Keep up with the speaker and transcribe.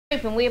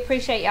And we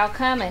appreciate y'all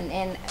coming.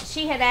 And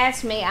she had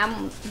asked me,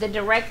 I'm the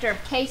director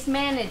of case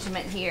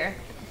management here,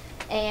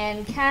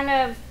 and kind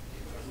of,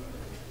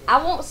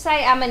 I won't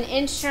say I'm an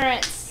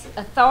insurance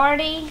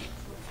authority.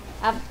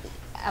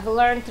 I've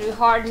learned through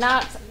hard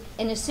knocks,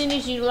 and as soon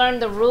as you learn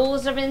the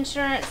rules of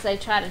insurance, they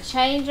try to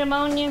change them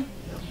on you.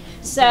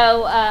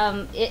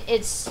 So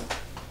it's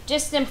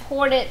just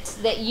important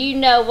that you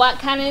know what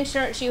kind of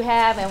insurance you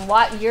have and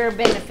what your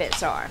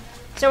benefits are.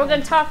 So we're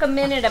going to talk a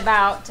minute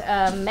about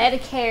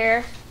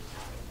Medicare,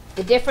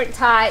 the different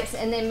types,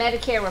 and then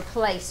Medicare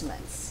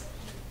replacements.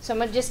 So I'm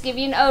going to just give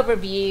you an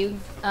overview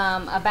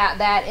about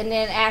that and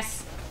then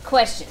ask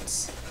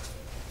questions.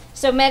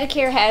 So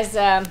Medicare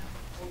has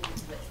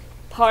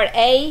Part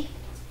A,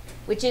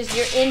 which is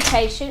your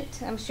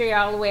inpatient. I'm sure you're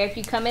all aware if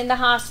you come in the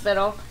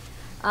hospital,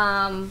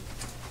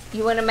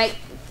 you want to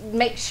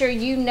make sure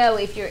you know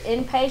if you're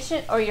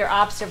inpatient or your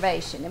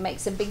observation. It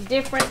makes a big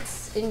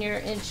difference in your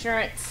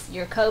insurance,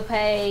 your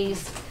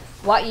co-pays,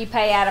 what you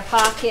pay out of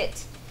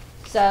pocket.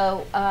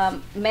 So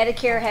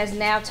Medicare has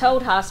now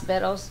told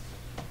hospitals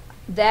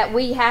that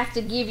we have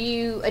to give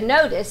you a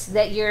notice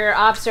that you're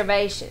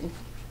observation,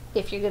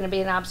 if you're going to be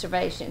an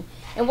observation.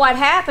 And what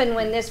happened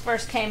when this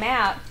first came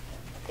out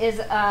is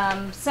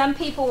some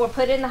people were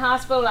put in the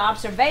hospital in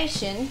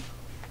observation,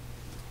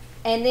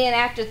 and then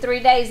after 3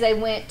 days they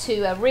went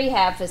to a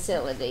rehab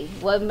facility.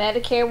 Well,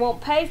 Medicare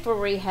won't pay for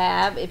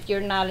rehab if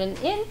you're not an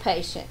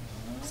inpatient.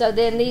 So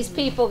then these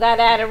people got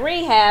out of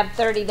rehab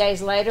 30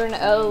 days later and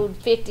owed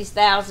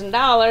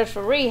 $50,000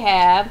 for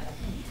rehab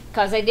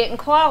because they didn't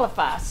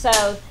qualify.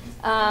 So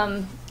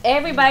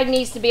everybody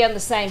needs to be on the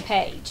same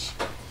page,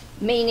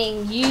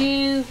 meaning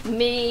you,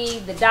 me,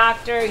 the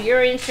doctor,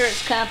 your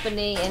insurance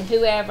company, and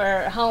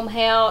whoever, home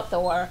health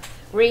or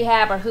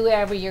rehab or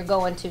whoever you're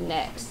going to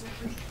next.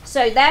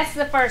 So that's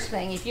the first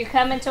thing. If you're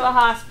coming to a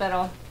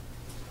hospital,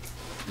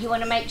 you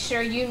want to make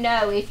sure you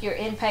know if you're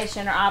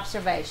inpatient or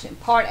observation.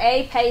 Part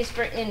A pays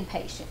for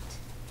inpatient.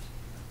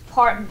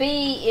 Part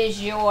B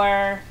is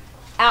your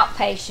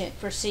outpatient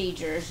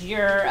procedures,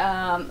 your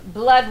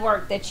blood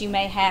work that you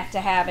may have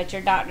to have at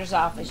your doctor's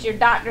office, your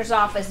doctor's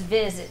office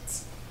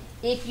visits.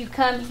 If you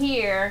come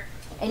here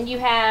and you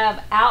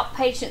have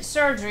outpatient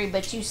surgery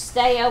but you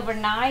stay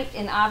overnight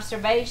in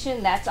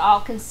observation, that's all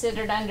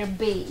considered under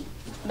B,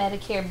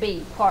 Medicare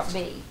B, Part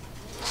B.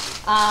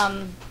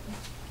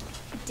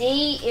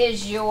 D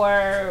is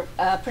your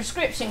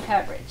prescription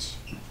coverage.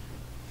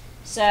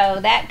 So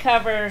that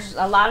covers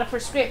a lot of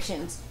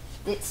prescriptions.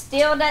 It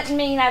still doesn't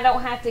mean I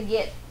don't have to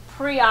get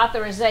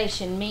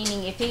pre-authorization,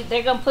 meaning if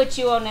they're going to put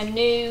you on a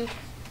new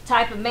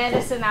type of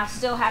medicine, I'll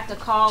still have to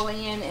call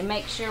in and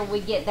make sure we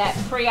get that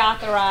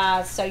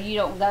pre-authorized so you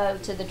don't go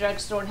to the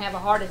drugstore and have a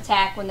heart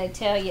attack when they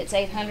tell you it's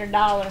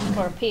 $800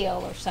 for a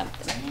pill or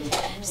something.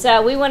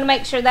 So we want to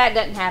make sure that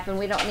doesn't happen.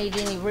 We don't need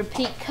any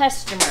repeat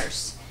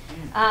customers.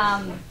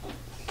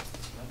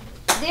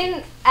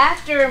 Then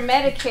after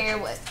Medicare,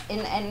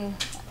 and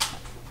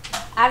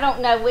I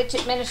don't know which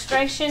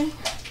administration,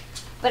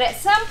 but at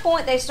some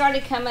point they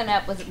started coming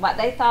up with what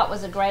they thought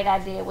was a great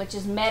idea, which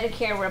is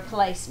Medicare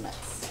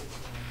replacements.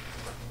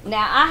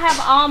 Now, I have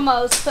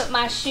almost put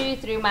my shoe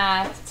through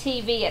my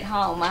TV at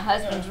home. My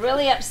husband's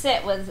really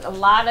upset with a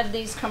lot of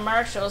these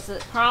commercials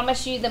that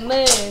promise you the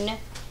moon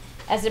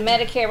as a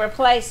Medicare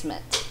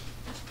replacement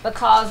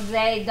because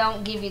they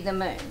don't give you the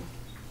moon.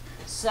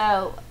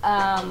 So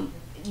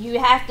you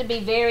have to be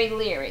very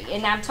leery.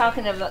 And I'm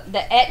talking about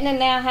the Aetna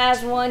now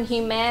has one,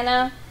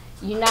 Humana,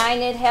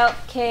 United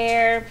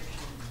Healthcare,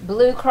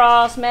 Blue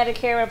Cross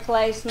Medicare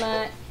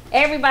replacement.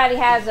 Everybody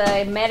has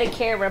a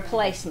Medicare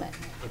replacement.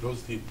 Are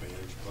those the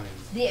Advantage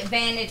plans? The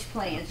Advantage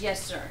plans,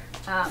 yes, sir.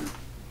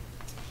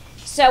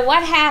 So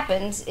what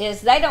happens is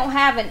they don't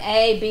have an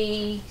A,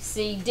 B,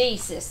 C, D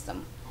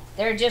system.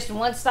 They're just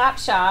one-stop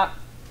shop,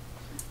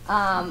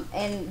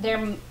 and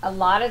they're a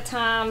lot of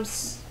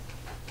times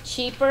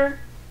cheaper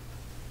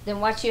than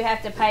what you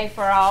have to pay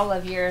for all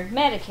of your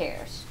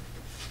Medicares.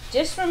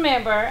 Just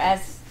remember,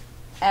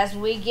 as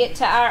we get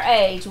to our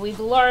age, we've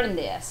learned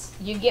this.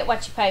 You get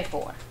what you pay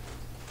for.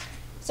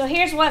 So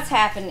here's what's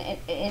happened,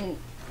 and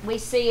we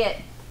see it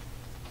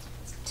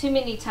too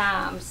many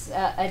times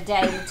a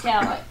day to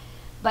tell it.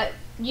 But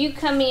you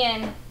come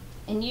in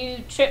and you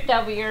tripped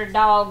over your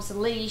dog's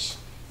leash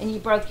and you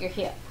broke your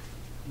hip.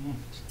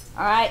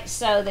 All right,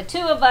 so the two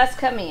of us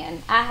come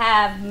in. I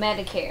have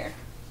Medicare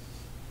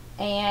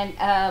and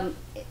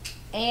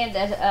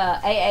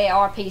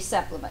AARP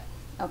supplement.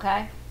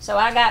 Okay, so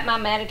I got my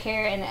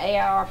Medicare and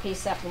AARP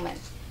supplement.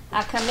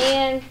 I come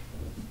in.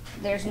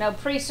 There's no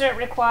pre-cert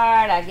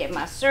required. I get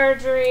my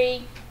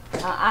surgery.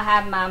 I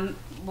have my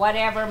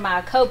whatever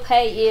my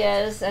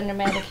copay is under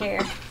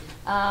Medicare.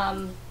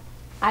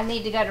 I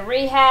need to go to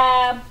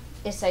rehab.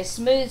 It's a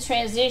smooth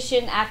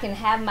transition. I can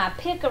have my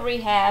pick of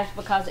rehabs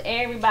because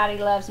everybody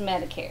loves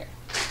Medicare.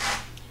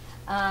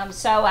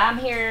 So I'm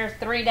here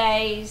 3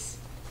 days.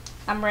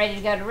 I'm ready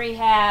to go to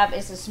rehab.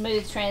 It's a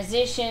smooth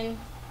transition.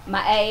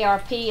 My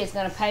AARP is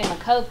going to pay my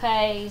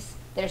copays.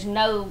 There's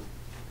no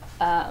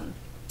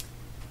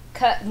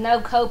no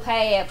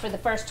copay for the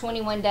first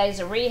 21 days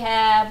of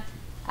rehab.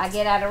 I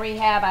get out of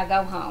rehab, I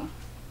go home.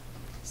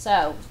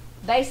 So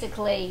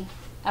basically,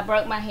 I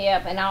broke my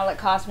hip and all it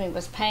cost me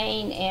was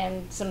pain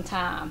and some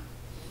time.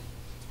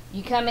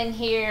 You come in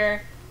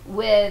here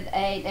with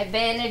an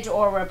Advantage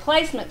or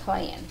replacement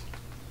plan.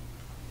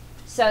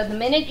 So the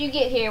minute you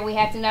get here, we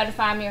have to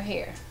notify them you're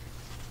here.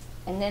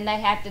 And then they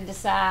have to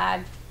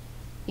decide,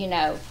 you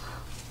know,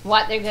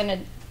 what they're going to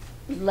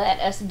let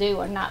us do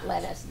or not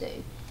let us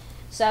do.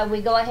 So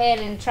we go ahead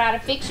and try to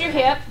fix your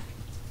hip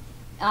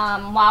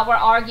while we're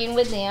arguing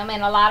with them.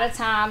 And a lot of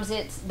times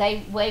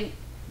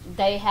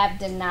they have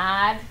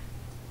denied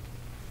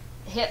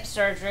hip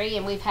surgery,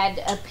 and we've had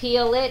to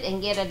appeal it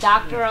and get a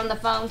doctor on the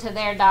phone to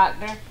their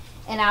doctor.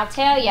 And I'll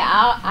tell you,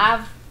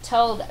 I've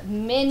told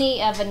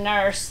many of a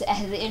nurse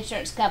at the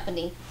insurance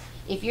company,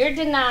 if you're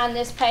denying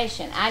this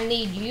patient, I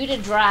need you to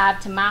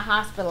drive to my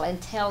hospital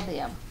and tell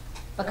them,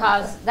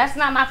 because that's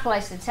not my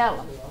place to tell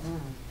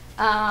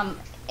them.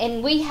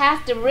 And we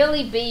have to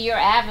really be your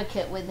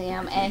advocate with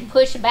them and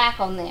push back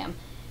on them.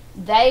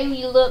 They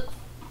look,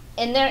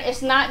 and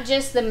it's not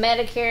just the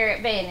Medicare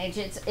Advantage,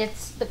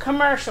 it's the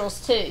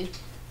commercials too.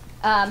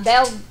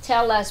 They'll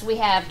tell us we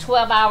have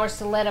 12 hours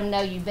to let them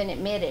know you've been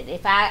admitted.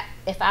 If I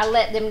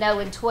let them know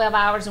in 12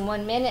 hours and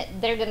 1 minute,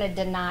 they're going to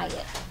deny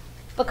it.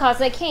 Because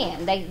they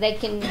can. They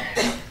can.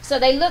 So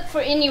they look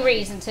for any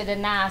reason to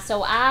deny.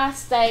 So I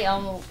stay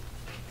on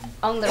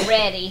the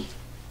ready,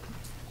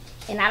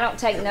 and I don't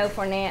take no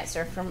for an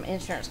answer from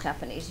insurance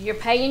companies. You're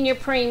paying your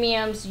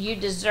premiums. You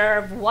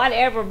deserve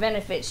whatever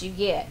benefits you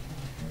get.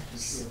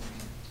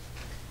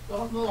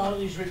 Don't a lot of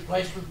these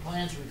replacement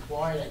plans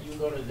require that you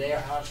go to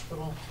their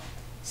hospital?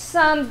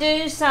 Some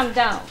do, some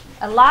don't.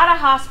 A lot of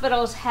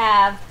hospitals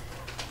have.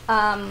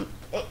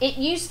 It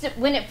used to,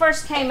 when it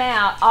first came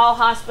out, all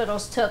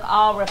hospitals took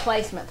all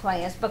replacement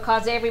plans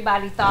because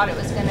everybody thought it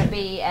was going to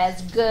be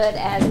as good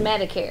as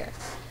Medicare,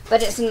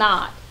 but it's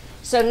not.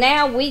 So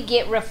now we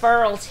get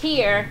referrals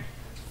here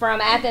from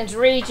Athens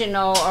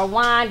Regional or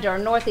Winder or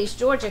Northeast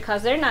Georgia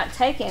because they're not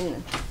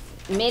taking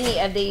many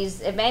of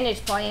these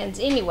Advantage plans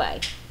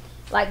anyway.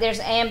 Like there's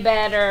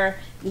Ambetter,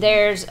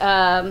 there's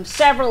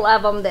several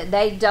of them that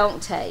they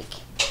don't take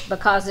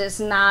because it's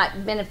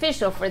not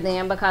beneficial for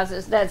them because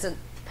it doesn't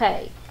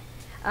pay.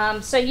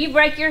 So you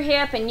break your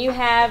hip and you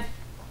have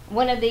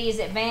one of these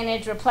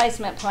Advantage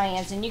replacement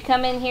plans, and you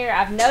come in here,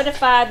 I've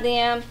notified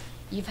them,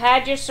 you've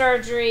had your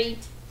surgery,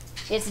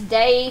 it's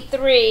day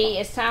 3,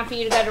 it's time for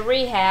you to go to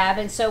rehab,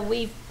 and so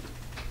we've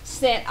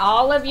sent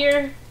all of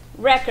your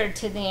record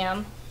to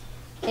them,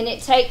 and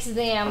it takes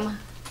them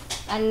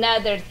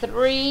another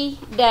 3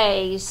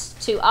 days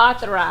to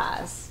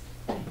authorize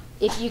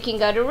if you can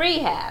go to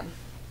rehab.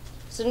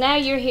 So now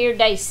you're here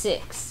day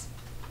 6.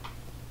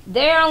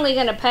 They're only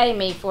going to pay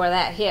me for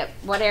that hip,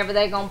 whatever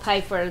they're going to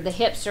pay for the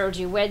hip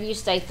surgery, whether you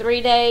stay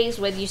 3 days,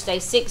 whether you stay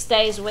 6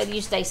 days, whether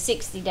you stay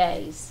 60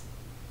 days.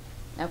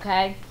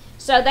 Okay?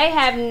 So they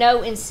have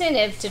no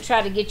incentive to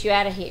try to get you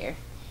out of here.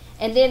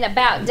 And then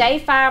about day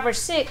 5 or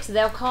 6,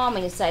 they'll call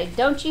me and say,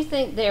 don't you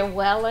think they're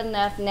well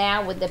enough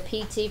now with the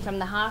PT from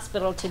the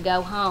hospital to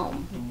go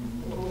home?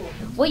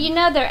 Well, you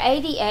know, they're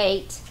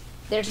 88.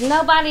 There's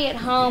nobody at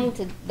home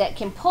that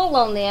can pull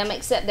on them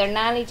except their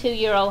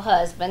 92-year-old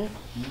husband.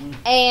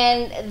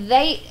 And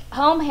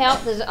home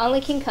health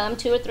only can come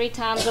 2 or 3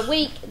 times a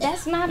week.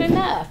 That's not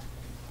enough.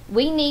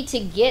 We need to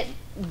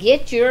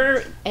get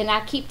your, and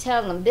I keep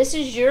telling them, this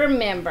is your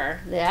member.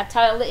 I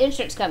tell the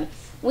insurance company,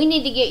 we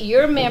need to get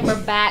your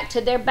member back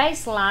to their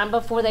baseline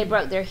before they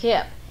broke their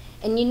hip.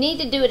 And you need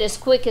to do it as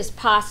quick as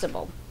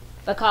possible,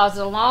 because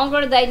the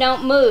longer they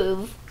don't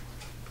move,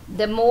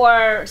 the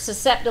more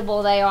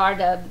susceptible they are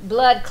to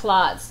blood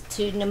clots,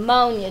 to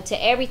pneumonia, to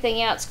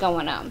everything else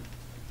going on.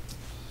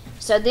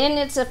 So then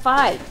it's a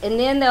fight. And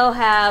then they'll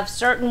have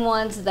certain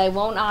ones they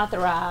won't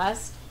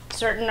authorize,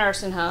 certain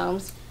nursing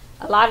homes.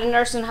 A lot of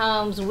nursing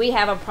homes, we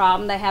have a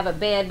problem. They have a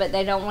bed, but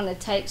they don't want to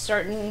take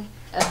certain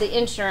of the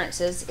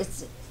insurances.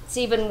 It's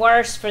even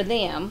worse for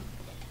them.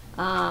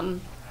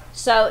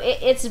 So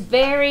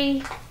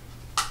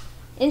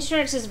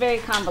insurance is very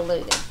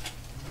convoluted.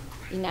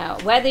 You know,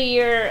 whether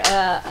you're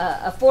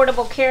a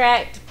Affordable Care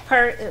Act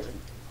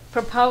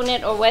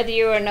proponent or whether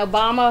you're an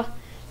Obama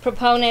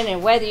proponent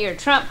and whether you're a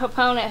Trump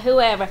proponent,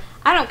 whoever,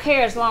 I don't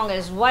care, as long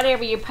as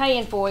whatever you're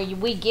paying for,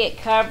 we get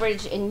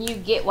coverage and you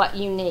get what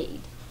you need.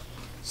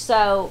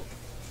 So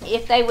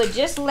if they would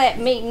just let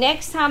me,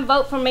 next time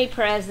vote for me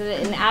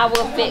president and I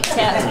will fix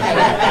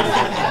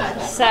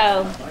health.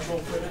 So,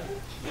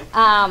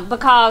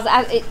 because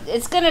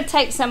it's going to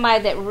take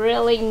somebody that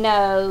really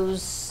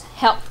knows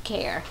health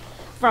care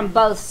from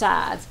both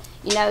sides.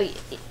 You know,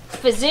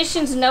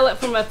 physicians know it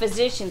from a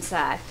physician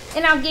side.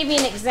 And I'll give you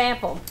an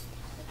example.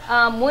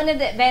 One of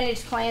the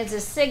Advantage plans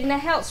is Cigna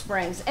Health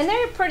Springs, and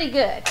they're pretty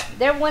good.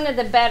 They're one of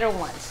the better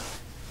ones.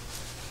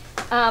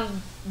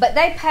 But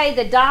they pay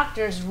the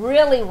doctors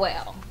really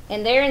well,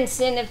 and their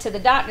incentive to the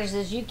doctors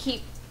is you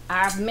keep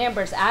our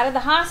members out of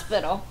the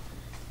hospital,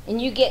 and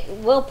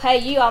we'll pay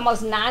you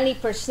almost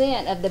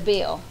 90% of the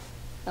bill.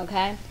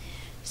 Okay?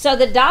 So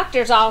the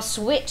doctors all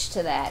switched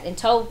to that and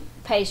told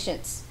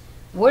patients,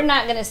 we're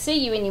not going to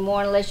see you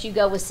anymore unless you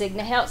go with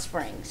Cigna Health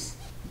Springs.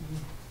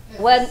 As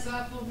Well, a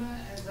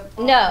supplement, as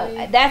a no, part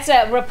B? that's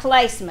a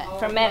replacement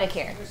for Okay,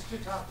 Medicare. there's two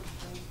topics.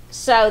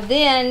 So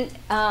then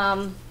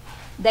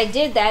they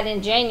did that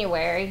in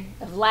January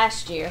of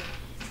last year.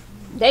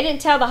 They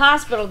didn't tell the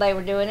hospital they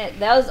were doing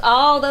it.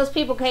 All those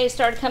people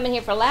started coming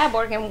here for lab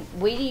work, and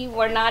we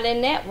were not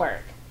in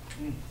network.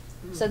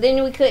 So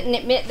then we couldn't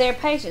admit their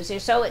patients here.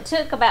 So it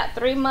took about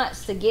 3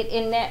 months to get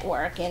in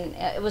network, and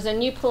it was a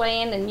new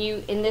plan,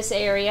 in this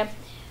area.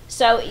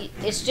 So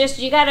it's just,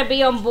 you got to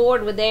be on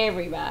board with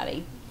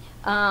everybody.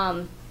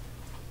 And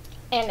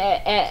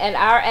at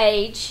our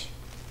age,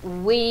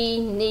 we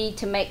need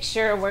to make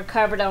sure we're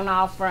covered on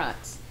all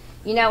fronts.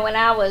 You know, when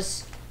I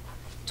was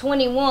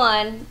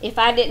 21, if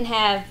I didn't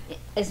have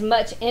as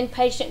much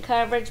inpatient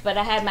coverage, but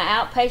I had my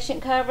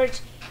outpatient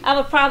coverage, I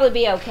would probably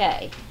be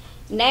okay.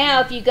 Now,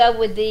 if you go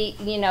with a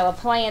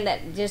plan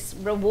that just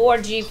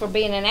rewards you for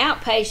being an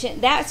outpatient,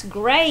 that's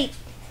great.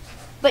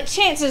 But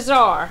chances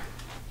are,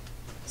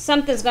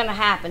 something's going to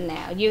happen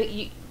now.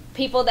 You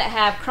people that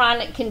have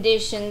chronic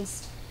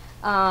conditions,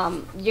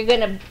 you're going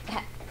to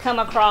come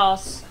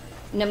across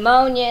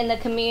pneumonia in the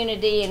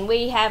community, and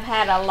we have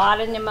had a lot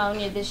of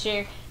pneumonia this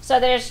year. So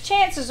there's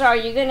chances are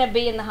you're going to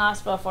be in the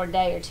hospital for a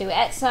day or two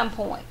at some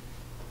point,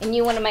 and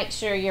you want to make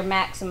sure you're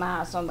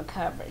maximized on the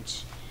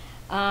coverage.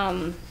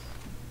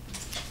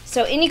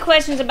 So any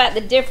questions about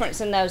the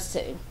difference in those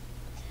two?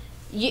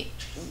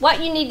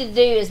 What you need to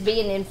do is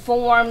be an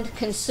informed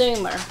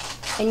consumer,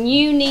 and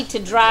you need to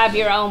drive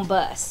your own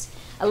bus.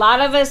 A lot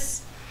of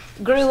us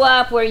grew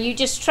up where you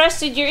just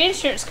trusted your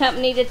insurance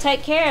company to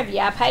take care of you.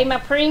 I pay my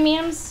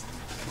premiums.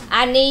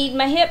 I need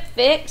my hip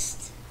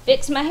fixed.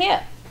 Fix my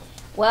hip.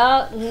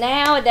 Well,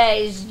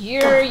 nowadays,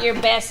 you're your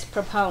best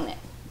proponent.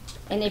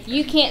 And if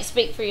you can't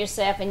speak for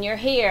yourself and you're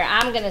here,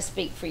 I'm going to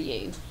speak for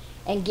you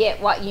and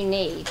get what you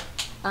need.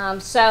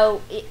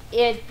 So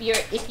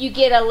if you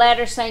get a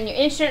letter saying your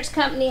insurance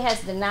company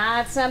has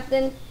denied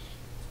something,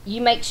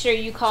 you make sure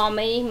you call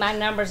me. My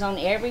number's on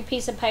every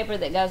piece of paper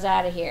that goes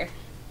out of here.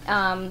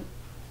 And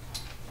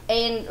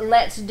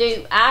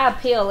I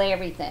appeal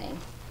everything.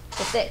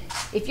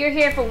 If you're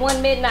here for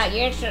 1 midnight,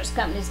 your insurance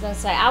company's going to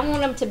say, I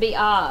want them to be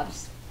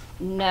OBS.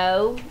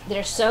 No,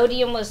 their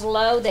sodium was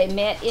low, they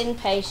met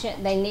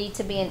inpatient, they need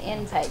to be an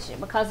inpatient.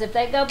 Because if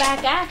they go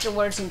back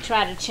afterwards and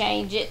try to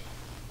change it,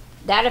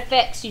 that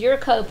affects your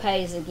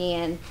co-pays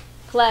again.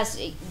 Plus,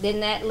 then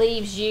that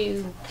leaves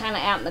you kind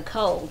of out in the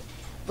cold.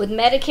 With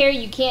Medicare,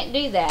 you can't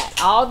do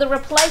that. All the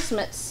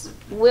replacements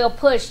will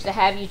push to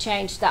have you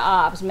change the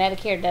OBS.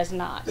 Medicare does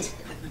not.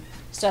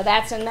 So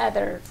that's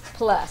another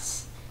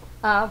plus.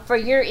 For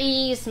your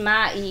ease,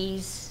 my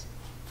ease,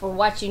 for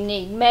what you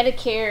need,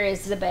 Medicare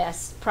is the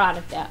best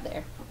product out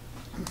there.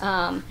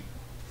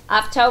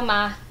 I've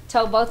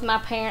told both my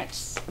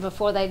parents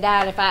before they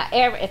died, if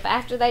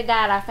after they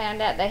died I found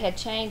out they had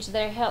changed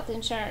their health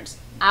insurance,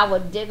 I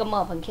would dig them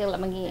up and kill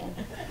them again.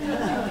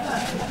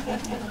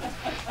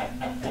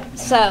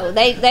 So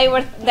they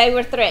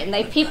were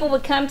threatened. People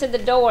would come to the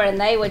door and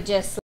they would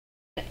just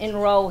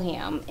enroll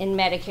him in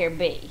Medicare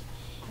B.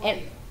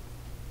 And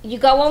you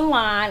go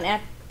online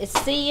at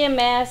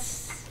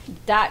cms.gov,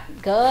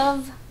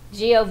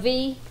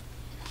 G-O-V,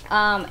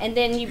 and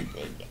then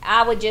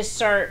I would just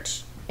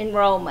search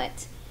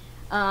enrollment.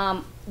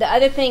 The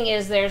other thing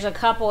is there's a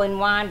couple in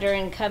Winder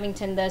and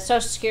Covington, the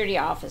Social Security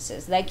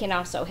offices. They can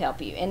also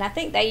help you. And I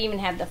think they even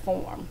have the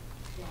form.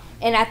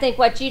 And I think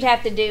what you'd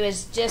have to do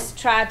is just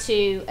try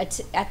to,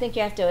 I think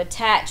you have to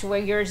attach where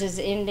yours is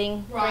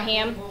ending for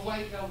him. Right, we're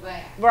waiting on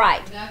that.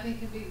 Right. Nothing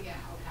can be, yeah, okay.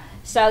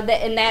 So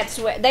that's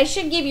what, they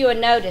should give you a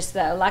notice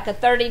though, like a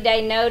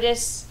 30-day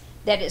notice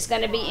that it's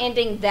going to be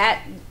ending,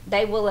 that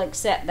they will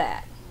accept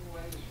that.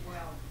 Well,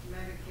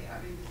 Medicare,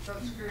 I mean, the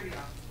Social Security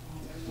office,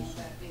 they want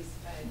that piece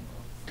of paper.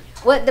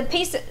 Well,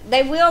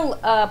 they will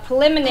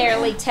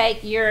preliminarily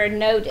take your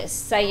notice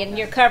saying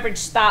your coverage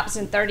stops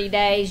in 30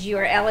 days, you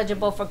are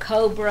eligible for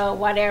COBRA,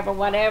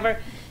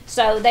 whatever.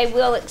 So they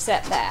will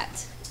accept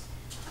that.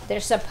 They're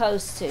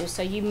supposed to,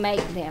 so you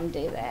make them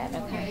do that.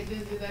 Okay,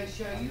 then do they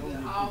show you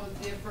all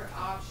the different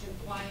option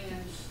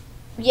plans?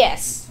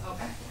 Yes.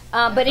 Okay.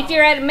 But if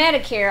you're at a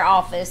Medicare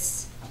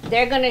office,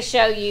 they're going to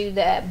show you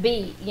the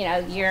B. You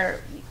know,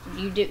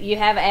 you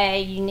have A,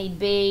 you need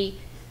B.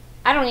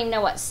 I don't even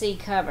know what C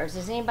covers.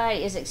 Is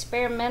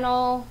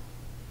experimental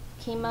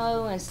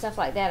chemo and stuff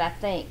like that, I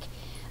think.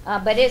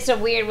 But it's a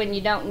weird one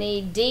you don't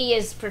need. D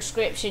is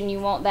prescription, you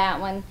want that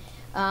one.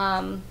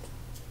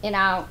 And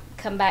I'll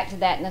come back to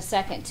that in a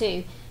second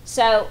too.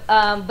 So,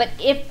 but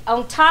if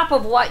on top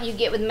of what you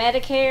get with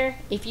Medicare,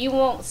 if you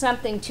want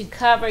something to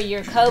cover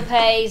your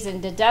co-pays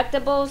and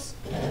deductibles,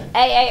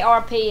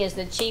 AARP is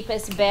the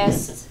cheapest,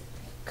 best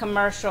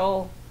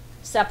commercial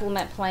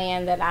supplement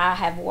plan that I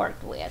have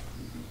worked with.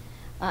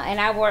 And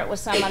I've worked with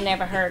some I've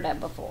never heard of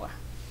before.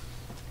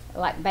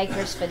 Like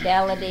Baker's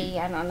Fidelity,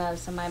 I don't know,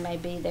 somebody may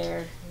be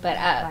there.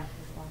 But,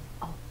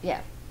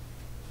 yeah,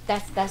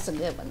 that's a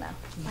good one though.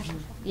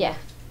 Yeah,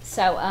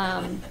 so,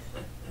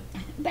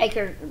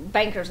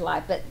 Banker's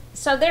Life. But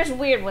so there's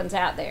weird ones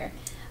out there.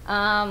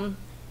 But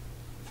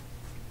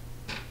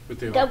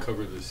they Go- all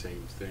cover the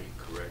same thing,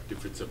 correct?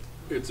 If it's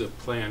a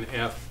Plan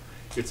F,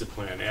 it's a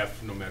Plan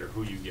F no matter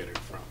who you get it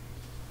from.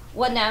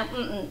 Well, no,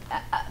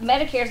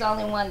 Medicare's the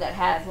only one that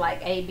has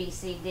like A, B,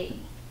 C, D.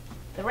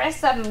 The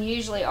rest of them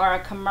usually are a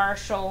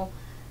commercial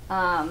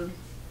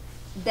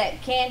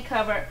that can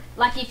cover,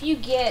 like if you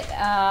get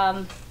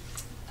the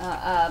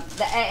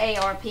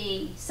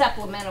AARP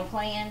supplemental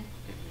plan,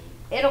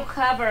 it'll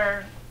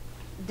cover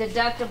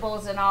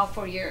deductibles and all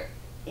for your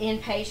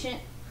inpatient,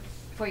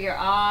 for your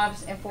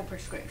OBS, and for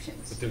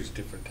prescriptions. But there's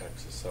different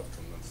types of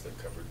supplements that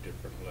cover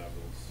different levels.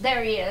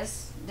 There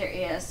is.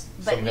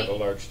 But Some have a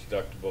large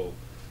deductible.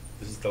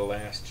 This is the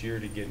last year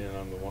to get in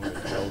on the one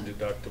with no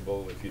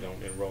deductible. If you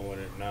don't enroll in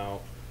it now,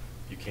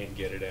 you can't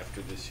get it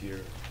after this year.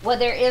 well,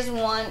 there is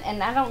one,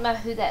 and I don't know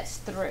who that's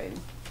through.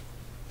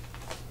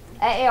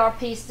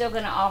 AARP is still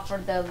going to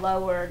offer the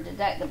lower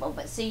deductible,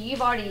 but see,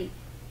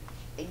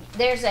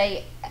 there's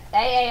a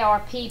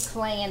AARP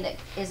plan that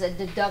is a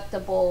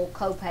deductible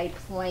copay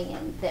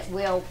plan that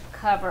will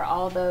cover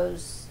all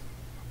those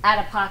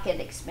out-of-pocket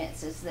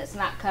expenses that's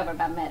not covered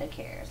by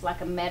Medicare. It's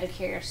like a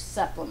Medicare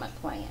supplement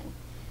plan.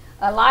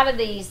 A lot of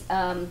these,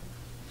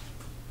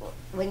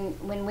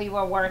 when we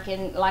were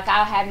working, like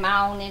I had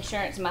my own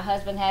insurance, my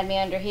husband had me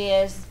under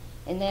his,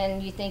 and then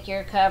you think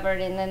you're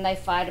covered, and then they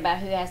fight about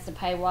who has to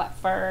pay what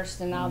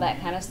first and all that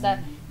kind of stuff.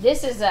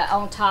 This is a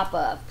on top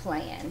of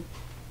plan,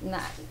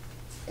 not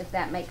if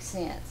that makes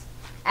sense.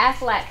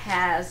 Aflac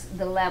has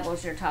the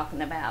levels you're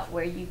talking about,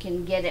 where you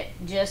can get it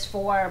just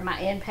for my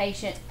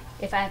inpatient.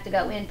 If I have to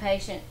go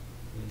inpatient,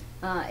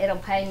 it'll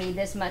pay me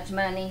this much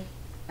money.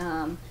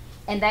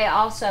 And they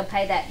also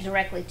pay that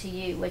directly to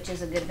you, which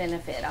is a good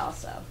benefit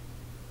also.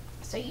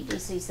 So you do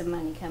see some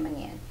money coming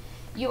in.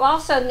 You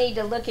also need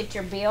to look at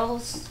your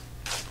bills.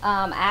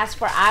 Ask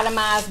for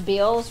itemized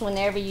bills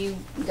whenever you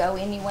go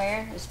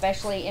anywhere,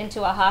 especially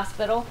into a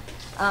hospital.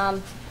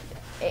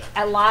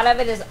 A lot of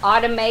it is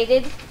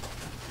automated,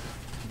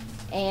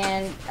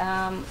 and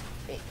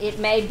it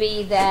may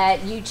be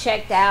that you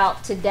checked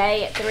out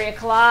today at 3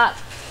 o'clock,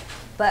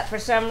 but for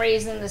some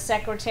reason the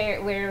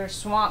secretary, we're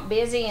swamped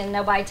busy and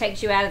nobody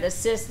takes you out of the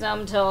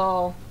system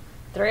till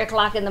 3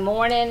 o'clock in the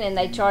morning, and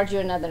they charge you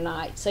another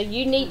night. So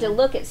you need to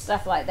look at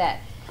stuff like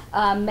that.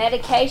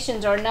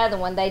 Medications are another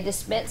one. They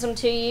dispense them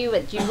to you,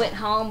 but you went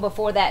home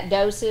before that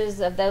doses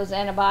of those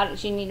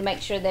antibiotics. You need to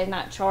make sure they're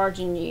not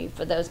charging you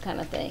for those kind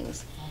of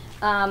things.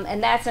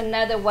 And that's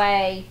another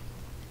way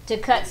to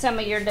cut some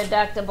of your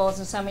deductibles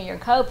and some of your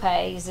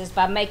copays, is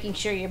by making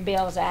sure your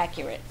bill is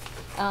accurate.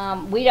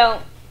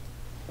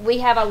 We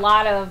have a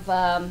lot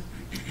of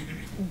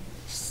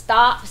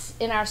stops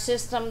in our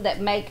system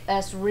that make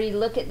us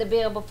re-look at the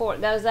bill before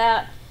it goes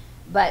out,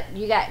 but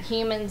you got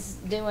humans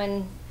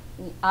doing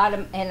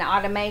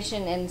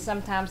automation, and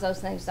sometimes those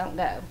things don't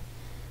go.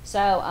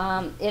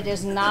 So it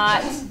is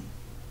not,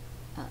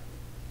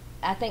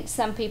 I think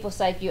some people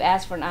say if you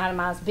ask for an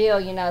itemized bill,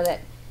 you know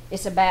that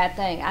it's a bad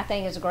thing. I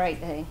think it's a great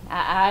thing.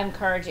 I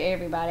encourage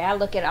everybody. I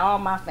look at all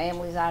my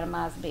family's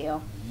itemized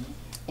bill.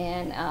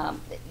 And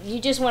you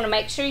just want to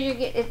make sure you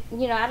get it.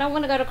 You know, I don't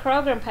want to go to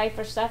Kroger and pay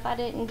for stuff I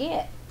didn't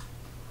get.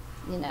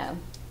 You know.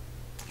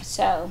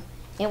 So,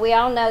 and we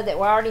all know that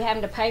we're already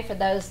having to pay for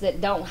those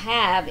that don't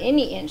have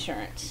any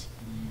insurance.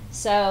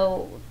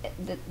 So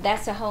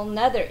that's a whole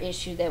nother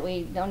issue that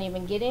we don't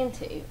even get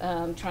into,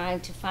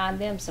 trying to find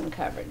them some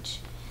coverage.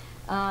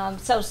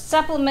 So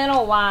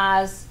supplemental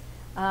wise,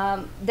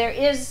 there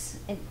is,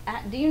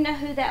 do you know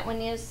who that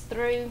one is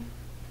through?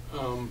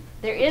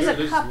 There is a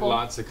couple. There's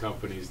lots of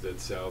companies that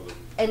sell them.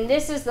 And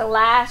this is the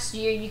last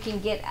year you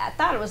can get, I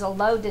thought it was a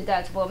low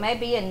deductible,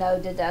 maybe a no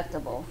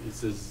deductible. It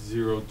says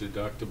 0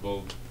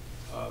 deductible.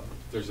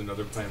 There's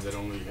another plan that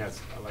only has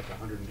like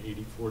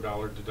 $184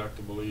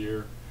 deductible a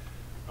year.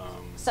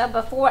 So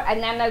before,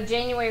 and I know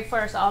January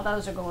 1st, all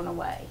those are going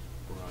away.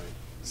 Right.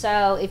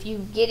 So if you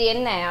get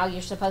in now,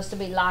 you're supposed to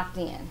be locked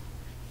in.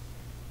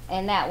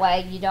 And that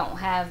way you don't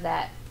have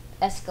that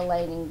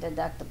escalating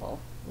deductible,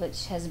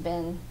 which has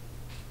been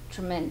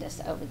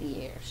tremendous over the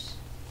years.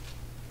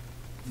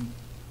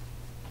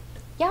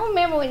 Y'all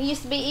remember when it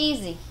used to be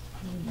easy?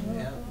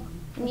 Yeah.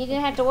 And you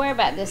didn't have to worry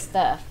about this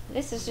stuff.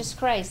 This is just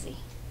crazy.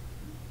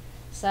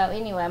 So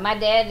anyway, my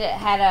dad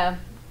had a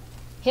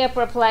hip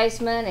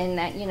replacement, and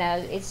that, you know,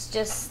 it's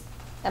just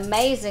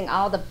amazing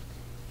all the,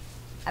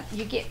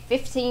 you get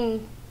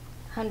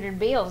 1,500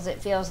 bills, it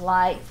feels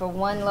like, for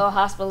one little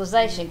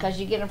hospitalization, because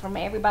you get them from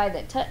everybody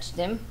that touched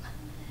him,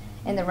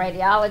 and the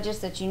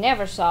radiologist that you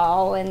never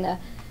saw, and the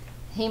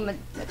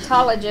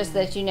hematologist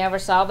that you never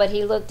saw, but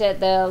he looked at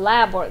the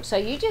lab work. So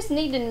you just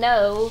need to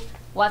know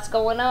what's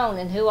going on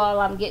and who all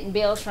I'm getting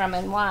bills from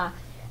and why.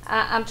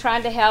 I'm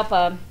trying to help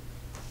a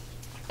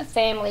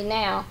family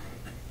now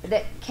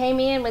that came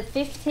in with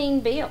 15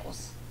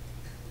 bills.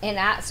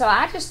 And so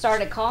I just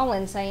started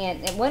calling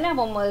saying, and one of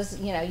them was,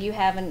 you know, you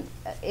haven't,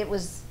 it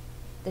was,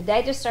 the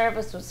date of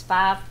service was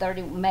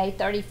May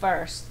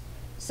 31st.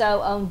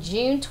 So on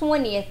June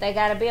 20th, they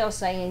got a bill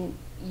saying,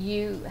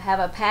 you have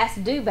a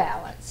past due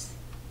balance.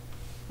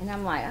 And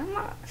I'm like, I'm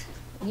not,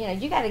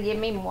 you got to give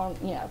me more,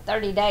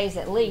 30 days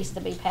at least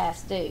to be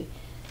past due.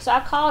 So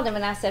I called him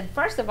and I said,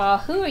 first of all,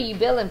 who are you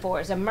billing for?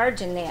 It's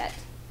Emergent.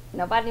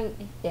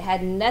 It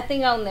had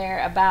nothing on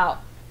there about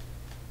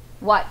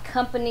what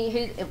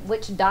company,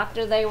 which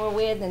doctor they were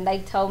with, and they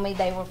told me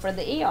they were for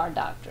the ER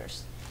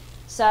doctors.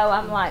 So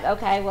I'm like,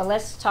 okay, well,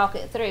 let's talk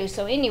it through.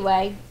 So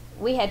anyway,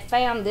 we had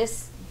found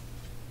this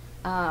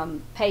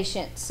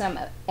patient some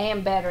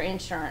and better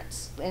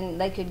insurance, and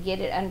they could get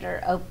it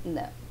under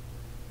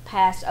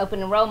past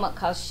open enrollment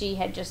because she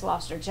had just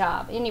lost her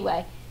job.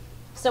 Anyway,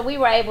 so we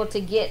were able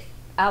to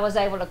I was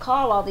able to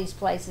call all these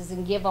places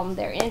and give them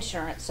their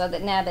insurance so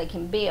that now they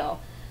can bill,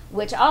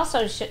 which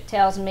also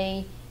tells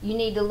me you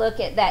need to look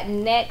at that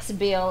next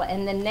bill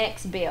and the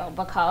next bill,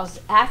 because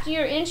after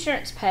your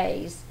insurance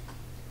pays,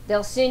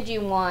 they'll send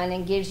you one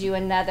and gives you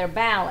another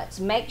balance.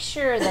 Make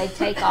sure they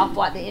take off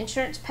what the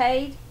insurance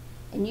paid,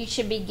 and you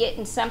should be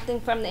getting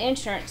something from the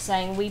insurance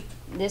saying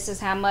this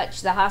is how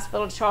much the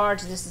hospital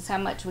charged, this is how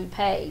much we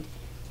paid.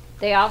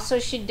 They also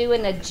should do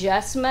an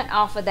adjustment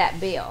off of that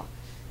bill,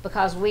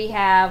 because we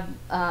have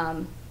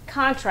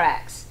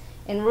contracts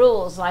and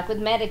rules like with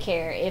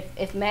Medicare.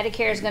 If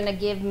Medicare is going to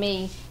give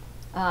me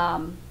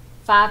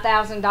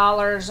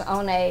 $5,000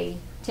 on a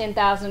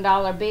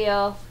 $10,000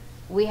 bill,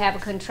 we have a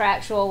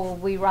contractual,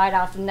 we write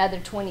off another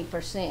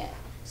 20%.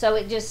 So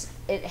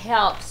it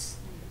helps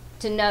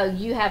to know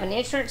you have an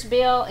insurance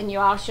bill, and you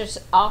also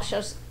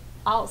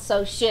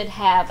should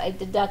have a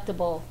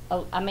deductible,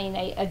 a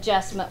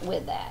adjustment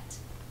with that.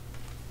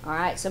 All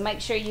right, so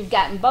make sure you've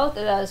gotten both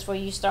of those before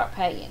you start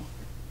paying.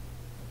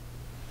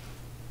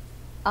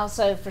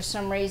 Also, for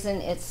some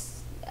reason,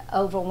 it's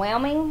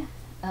overwhelming,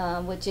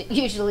 which it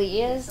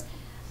usually is.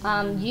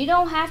 You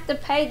don't have to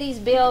pay these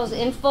bills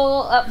in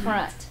full up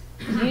front.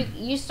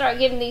 You start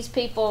giving these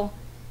people,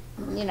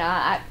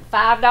 $5,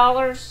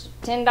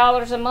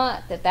 $10 a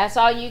month. If that's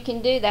all you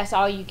can do, that's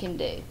all you can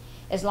do.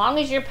 As long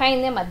as you're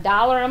paying them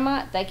 $1 a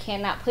month, they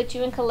cannot put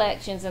you in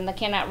collections, and they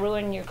cannot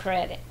ruin your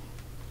credit.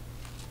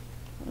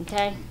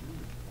 Okay?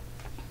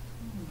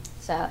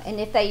 So, and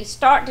if they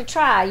start to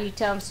try, you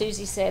tell them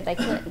Susie said they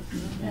couldn't.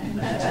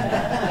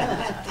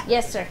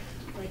 Yes, sir.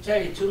 Let me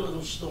tell you two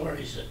little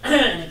stories,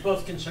 and they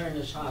both concern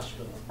this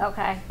hospital.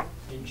 Okay.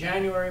 In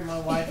January, my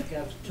wife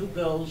got 2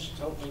 bills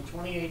totaling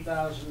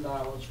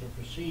 $28,000 for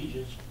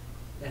procedures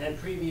that had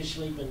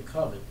previously been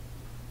covered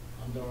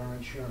under our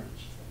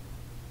insurance.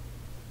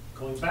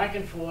 Going back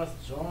and forth,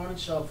 so on and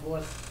so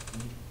forth,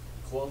 we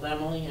called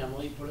Emily.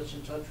 Emily put us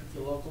in touch with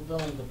the local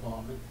billing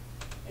department,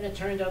 and it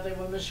turned out they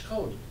were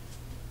miscoded.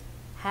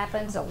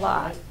 Happens a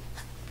lot. Right?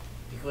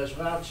 Because of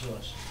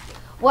outsourcing.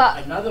 Well,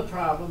 Another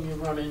problem you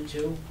run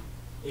into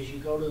is you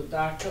go to the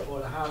doctor or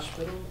the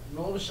hospital, and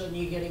all of a sudden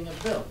you're getting a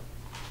bill.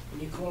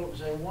 And you call up and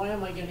say, why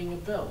am I getting a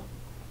bill?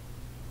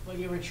 Well,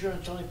 your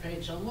insurance only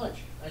paid so much.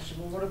 I said,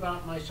 well, what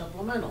about my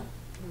supplemental?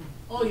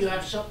 Oh, you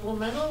have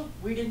supplemental?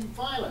 We didn't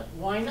file it.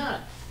 Why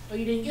not? Oh,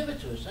 you didn't give it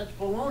to us. That's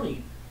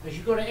baloney. Because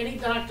you go to any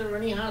doctor or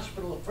any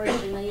hospital, the first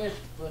thing they ask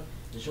for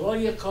is all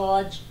your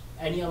cards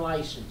and your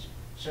license.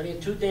 So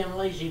they're too damn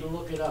lazy to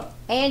look it up.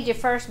 and your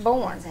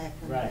firstborn.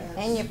 Exactly. Right.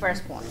 And your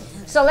firstborn.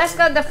 So let's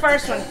go to the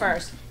first one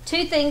first.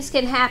 2 things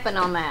can happen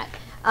on that.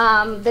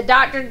 The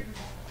doctor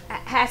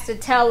has to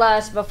tell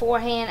us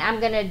beforehand, I'm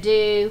going to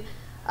do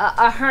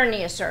a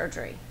hernia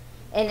surgery,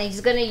 and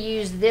he's going to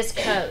use this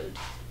code.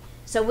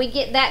 So we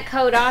get that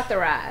code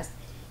authorized.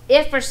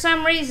 If for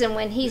some reason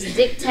when he's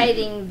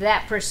dictating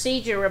that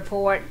procedure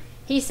report,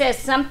 he says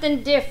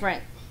something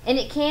different, and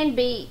it can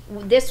be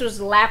this was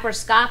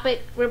laparoscopic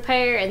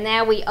repair and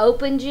now we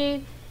opened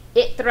you,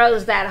 it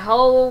throws that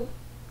whole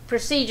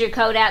procedure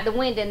code out the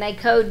window, and they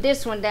code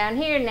this one down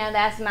here, now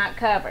that's not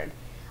covered.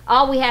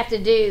 All we have to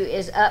do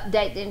is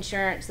update the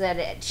insurance that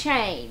it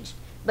changed,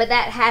 but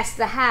that has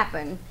to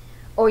happen,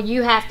 or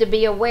you have to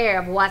be aware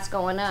of what's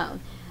going on.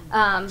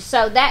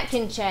 So that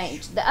can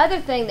change. The other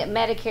thing that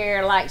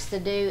Medicare likes to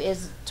do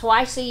is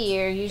twice a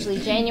year, usually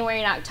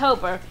January and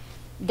October,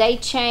 they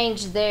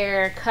change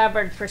their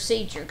covered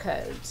procedure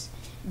codes.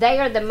 They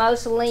are the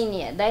most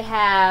lenient. They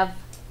have,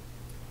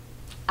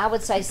 I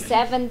would say,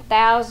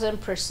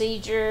 7,000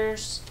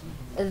 procedures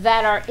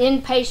that are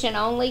inpatient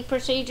only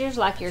procedures,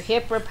 like your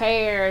hip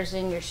repairs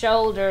and your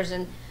shoulders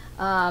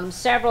and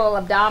several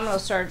abdominal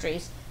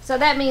surgeries. So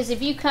that means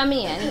if you come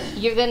in,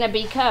 you're going to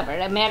be covered.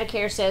 And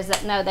Medicare says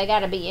that no, they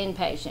got to be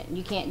inpatient.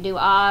 You can't do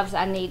OBS.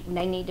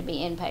 They need to be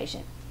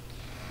inpatient.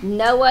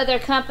 No other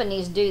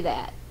companies do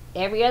that.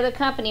 Every other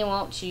company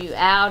wants you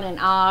out and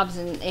OBS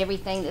and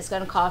everything that's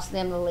going to cost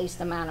them the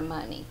least amount of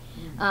money.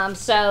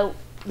 So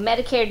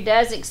Medicare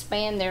does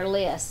expand their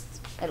list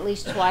at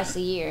least twice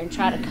a year and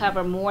try to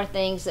cover more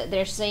things that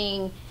they're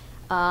seeing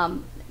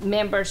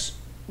members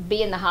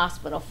be in the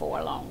hospital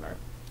for longer.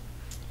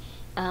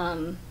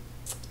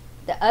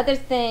 The other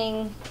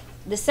thing,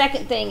 the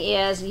second thing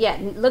is,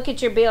 look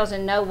at your bills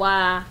and know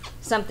why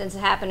something's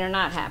happened or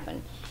not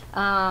happened.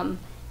 And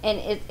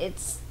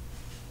it's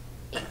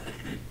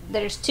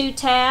there's 2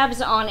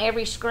 tabs on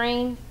every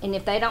screen, and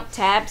if they don't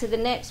tab to the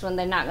next one,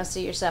 they're not going to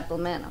see your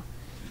supplemental.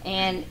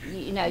 And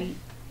you know,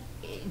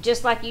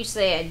 just like you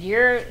said,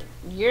 you're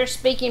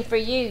speaking for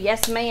you.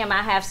 Yes, ma'am,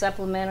 I have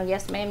supplemental.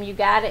 Yes, ma'am, you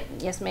got it.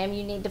 Yes, ma'am,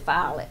 you need to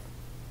file it.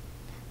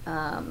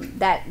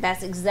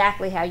 That's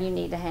exactly how you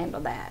need to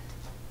handle that.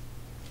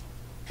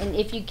 And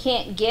if you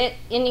can't get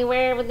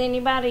anywhere with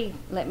anybody,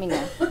 let me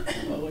know.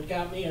 Well, what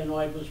got me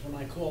annoyed was when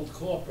I called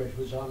corporate,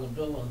 was on the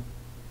bill,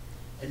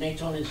 and they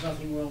told me there's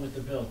nothing wrong with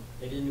the bill.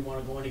 They didn't even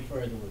want to go any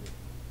further with it.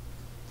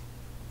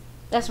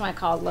 That's when I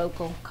called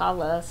local.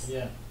 Call us.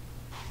 Yeah.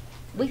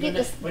 We get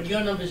this. But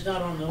your number's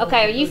not on the.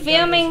 Okay, are you That was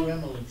filming?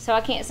 Emily. So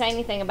I can't say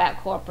anything about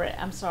corporate.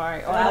 I'm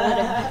sorry. Or I would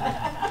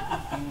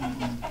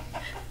have.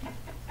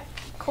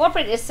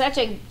 Corporate is such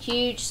a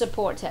huge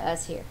support to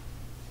us here.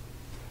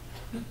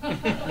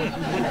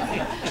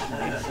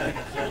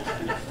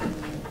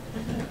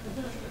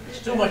 It's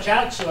too much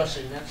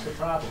outsourcing, that's the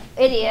problem.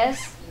 It is,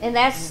 and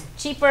that's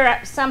cheaper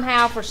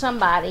somehow for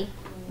somebody,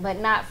 but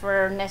not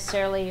for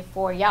necessarily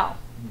for y'all.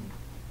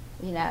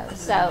 You know,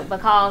 so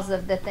because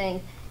of the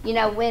thing, you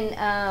know,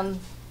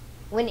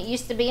 when it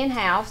used to be in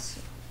house,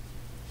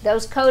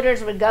 those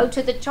coders would go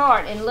to the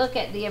chart and look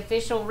at the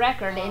official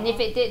record, and if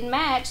it didn't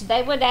match,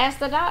 they would ask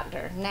the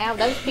doctor. Now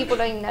those people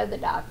don't even know the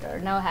doctor or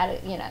know how to,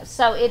 you know.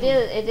 So it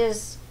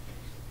is,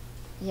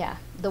 yeah,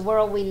 the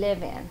world we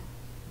live in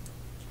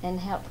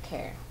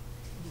healthcare.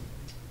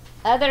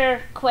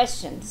 Other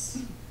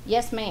questions?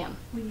 Yes, ma'am.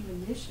 When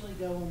you initially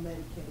go on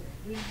Medicare,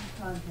 who do you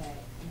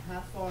contact, and how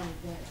far in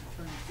advance of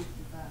turning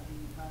 65 do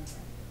you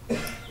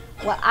contact?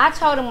 Well, I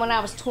told him when I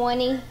was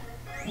 20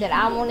 that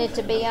I wanted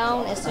to be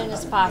on as soon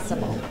as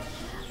possible.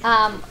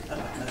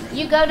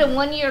 You go to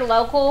one of your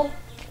local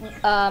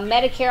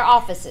Medicare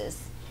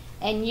offices,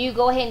 and you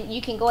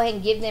can go ahead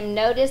and give them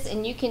notice,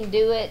 and you can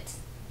do it.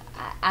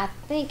 I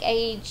think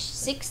age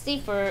 60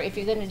 for if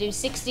you're going to do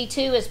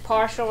 62 is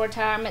partial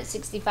retirement,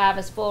 65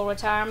 is full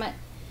retirement.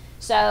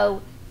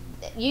 So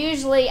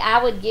usually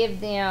I would give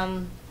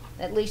them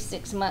at least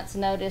 6 months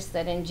notice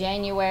that in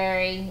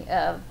January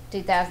of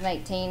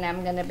 2018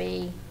 I'm going to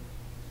be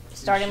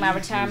starting my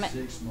retirement.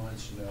 6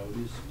 months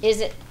notice.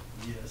 Is it?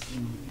 Yes,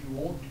 and if you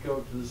want to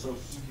go to the Social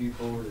Security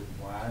Board and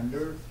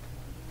Winder,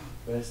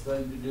 best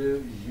thing to do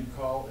is you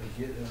call and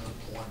get an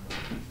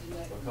appointment.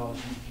 Because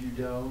if you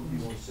don't,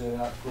 you're going to sit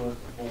out front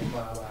for 4 or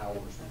 5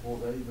 hours before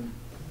they even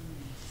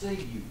see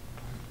you.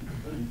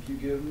 But if you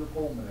give them an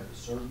appointment at a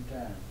certain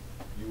time,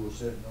 you will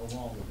sit no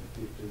longer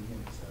than 15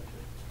 minutes out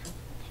there.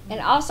 And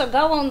also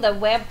go on the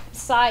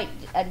website,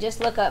 just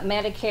look up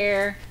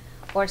Medicare,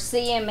 or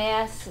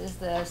CMS is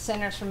the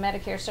Centers for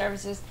Medicare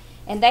Services,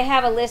 and they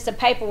have a list of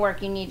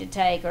paperwork you need to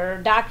take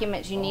or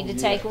documents you need to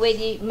take with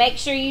you. Make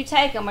sure you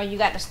take them or you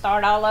got to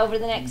start all over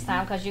the next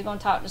time because you're going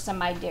to talk to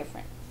somebody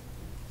different.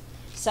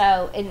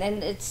 So,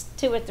 and it's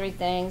 2 or 3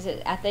 things.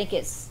 I think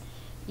it's,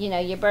 you know,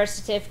 your birth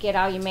certificate,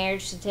 all your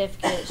marriage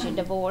certificates, your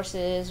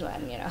divorces, you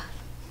know,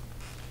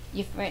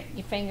 your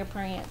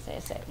fingerprints,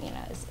 you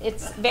know,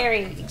 it's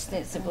very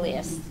extensive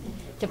list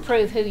to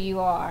prove who you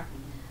are.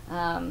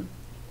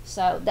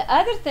 So the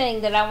other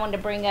thing that I wanted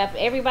to bring up,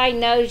 everybody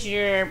knows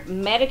your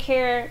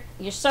Medicare,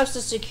 your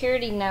Social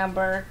Security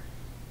number,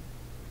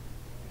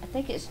 I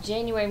think it's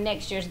January of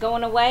next year, is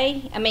going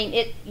away. I mean,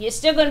 it's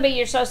still going to be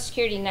your Social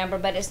Security number,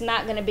 but it's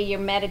not going to be your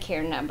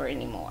Medicare number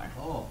anymore.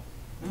 Oh.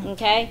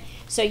 Okay?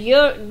 So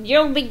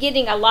you'll be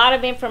getting a lot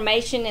of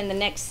information in the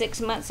next 6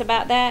 months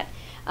about that,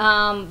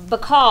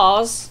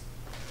 because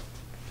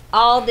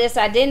all this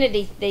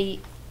identity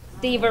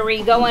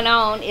thievery going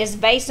on is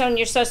based on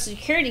your Social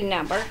Security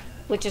number,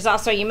 which is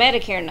also your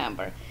Medicare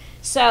number.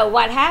 So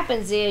what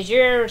happens is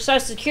your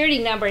Social Security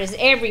number is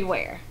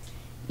everywhere.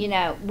 You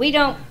know, we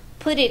don't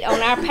put it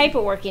on our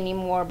paperwork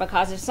anymore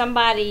because if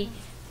somebody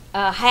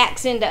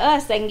hacks into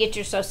us, they can get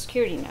your Social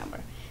Security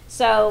number.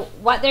 So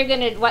what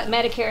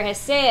Medicare has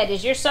said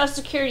is your Social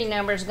Security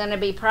number is going to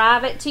be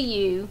private to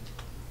you.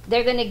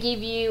 They're going to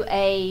give you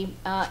a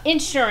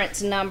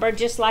insurance number,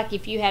 just like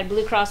if you had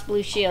Blue Cross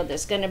Blue Shield.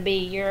 That's going to be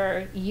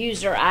your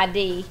user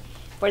ID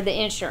for the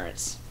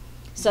insurance.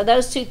 So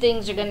those 2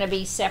 things are going to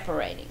be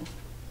separating.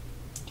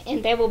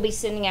 And they will be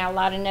sending out a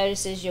lot of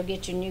notices. You'll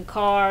get your new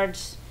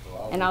cards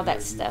and all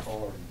that stuff.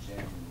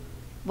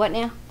 What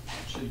now? You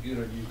should get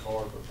a new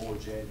card before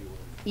January.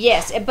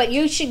 Yes, but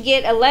you should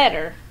get a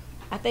letter.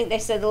 I think they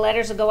said the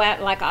letters will go out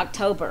in like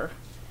October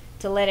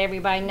to let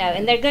everybody know.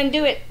 And they're going to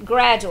do it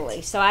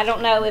gradually. So I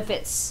don't know if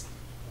it's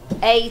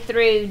A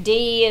through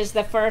D is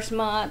the first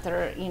month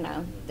or, you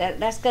know,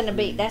 that's going to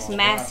be, that's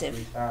massive. My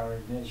wife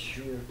retiring next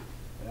year,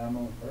 and I'm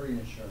on her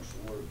insurance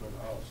for work, but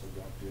I also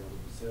got the other.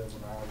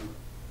 When I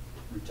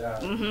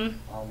retired,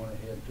 I went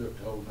ahead and took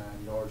the whole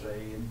 9 yards A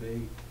and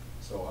B.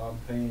 So I'm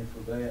paying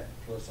for that,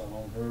 plus I'm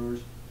on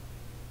hers.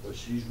 But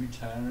she's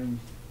retiring,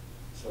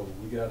 so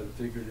we got to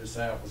figure this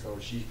out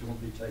because she's going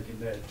to be taking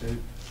that too.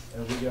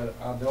 And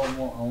I don't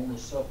want, on the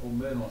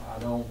supplemental, I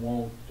don't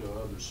want the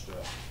other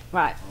stuff.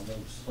 Right. I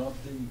want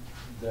something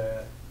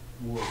that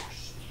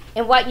works.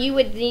 And what you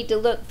would need to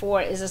look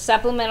for is a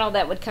supplemental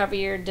that would cover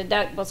your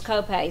deductibles,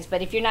 copays.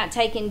 But if you're not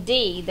taking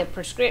D, the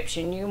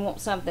prescription, you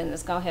want something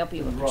that's going to help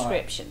you with Right.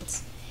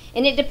 prescriptions.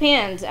 And it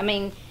depends. I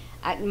mean,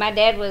 my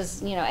dad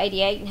was,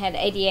 88 and had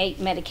 88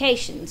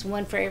 medications,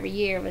 one for every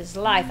year of his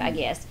life, I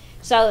guess.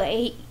 So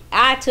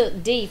I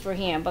took D for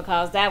him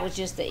because that was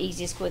just the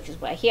easiest,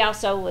 quickest way. He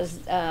also was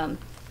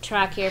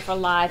TRICARE for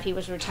life. He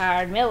was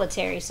retired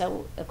military,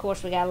 so of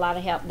course we got a lot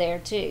of help there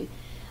too.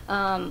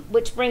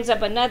 Which brings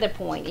up another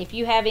point. If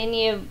you have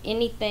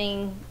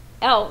anything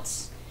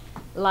else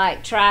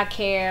like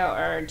TRICARE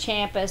or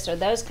Champus or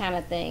those kind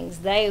of things,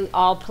 they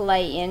all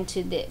play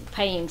into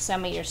paying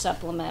some of your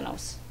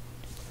supplementals.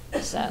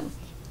 So,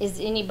 is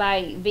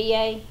anybody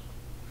VA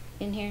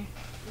in here?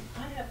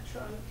 I have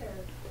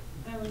TRICARE,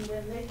 and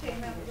when they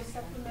came out with the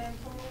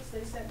supplementals,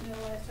 they sent me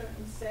a letter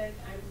and said,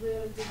 I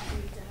really didn't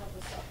need to have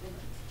a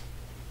supplement.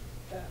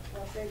 That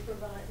what they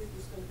provided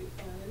was going to be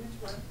fine, and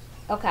it's worked.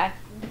 Okay.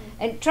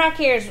 And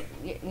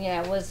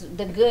TRICARE, was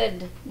the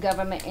good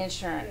government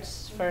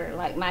insurance for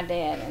like my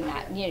dad,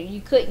 and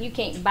you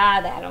can't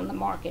buy that on the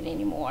market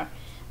anymore.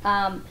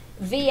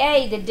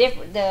 VA,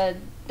 the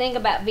thing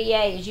about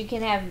VA is you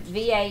can have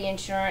VA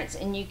insurance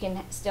and you can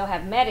still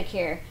have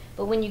Medicare,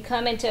 but when you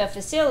come into a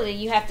facility,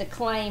 you have to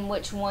claim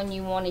which one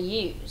you want to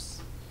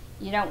use.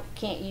 You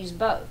can't use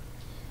both.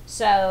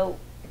 So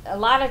a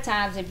lot of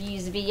times, if you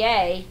use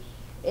VA,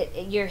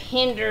 you're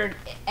hindered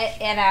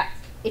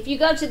if you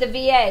go to the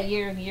VA,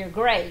 you're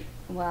great.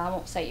 Well, I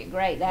won't say you're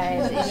great.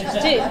 That is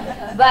issues too,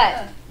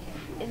 but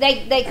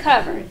they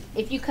cover it.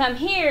 If you come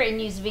here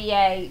and use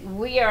VA,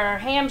 we are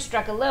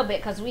hamstruck a little bit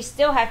because we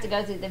still have to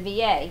go through the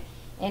VA.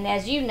 And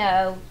as you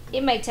know,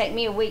 it may take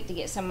me a week to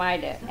get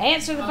somebody to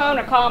answer the phone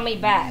or call me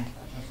back.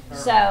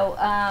 So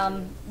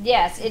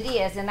yes, it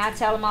is, and I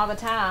tell them all the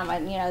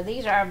time.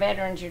 These are our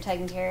veterans you're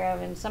taking care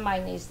of, and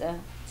somebody needs to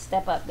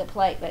step up the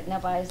plate, but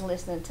nobody's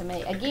listening to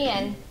me.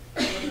 Again,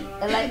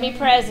 elect me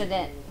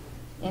president,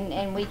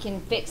 and we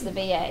can fix the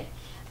VA.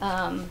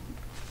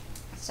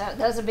 So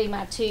those would be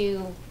my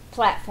two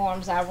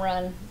platforms I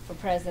run for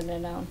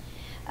president on.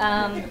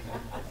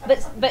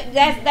 But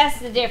that's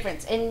the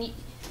difference, and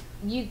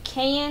you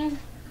can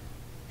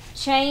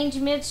change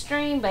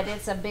midstream, but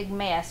it's a big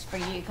mess for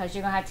you because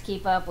you're gonna have to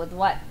keep up with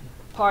what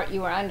part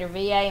you were under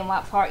VA and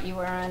what part you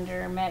were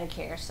under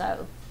Medicare.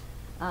 So,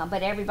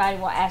 but everybody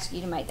will ask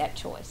you to make that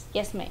choice.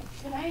 Yes, ma'am.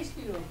 Can I ask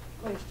you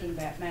a question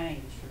about my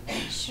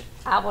insurance?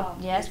 I will.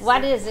 Yes.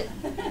 What is it?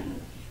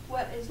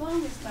 Well, as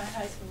long as my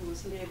husband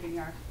was living,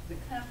 the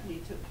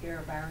company took care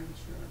of our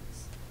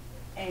insurance.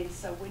 And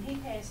so when he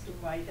passed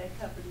away, they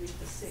covered me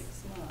for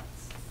 6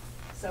 months.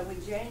 So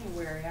in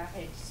January, I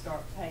had to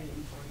start paying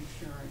for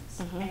insurance.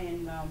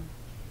 And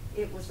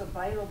it was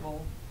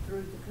available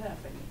through the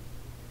company.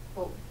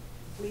 But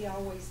we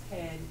always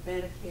had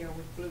Medicare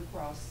with Blue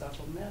Cross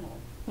Supplemental.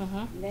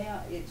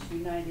 Now it's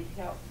United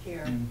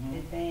Healthcare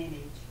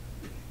Advantage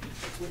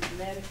with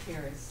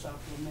Medicare as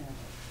supplemental.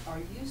 Are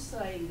you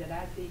saying that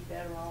I'd be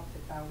better off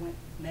if I went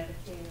with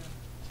Medicare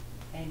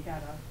and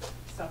got a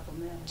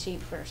supplemental?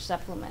 Cheaper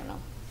supplemental.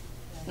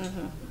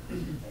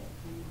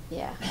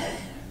 Yeah.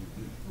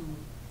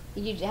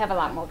 You have a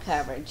lot more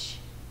coverage.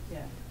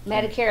 Yeah.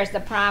 Medicare is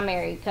the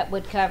primary,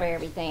 would cover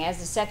everything.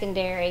 As a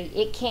secondary,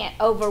 it can't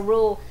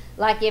overrule.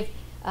 Like if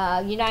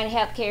United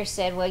Healthcare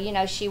said,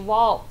 well, she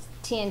walked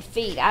 10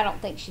 feet, I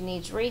don't think she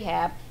needs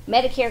rehab.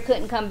 Medicare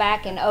couldn't come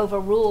back and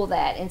overrule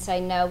that and say,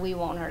 no, we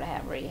want her to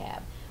have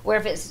rehab. Where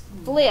if it's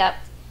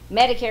flipped,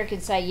 Medicare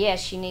could say,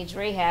 yes, she needs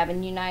rehab,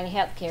 and United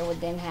Healthcare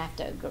would then have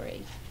to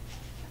agree.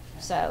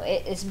 So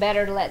it's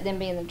better to let them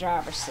be in the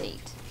driver's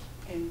seat.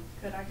 And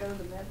could I go to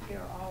the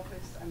Medicare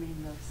office, the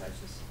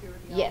Social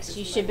Security office? Yes,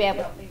 you should be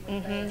able.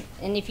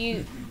 And if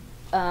you,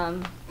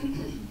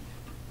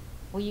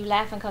 were you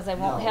laughing because they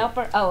won't help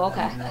her? Oh,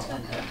 okay.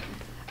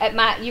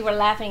 You were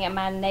laughing at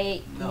my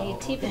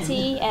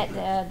nativity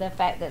at the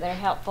fact that they're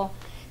helpful.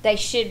 They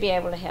should be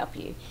able to help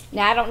you.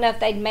 Now, I don't know if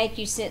they'd make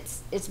you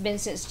since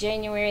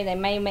January. They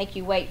may make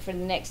you wait for the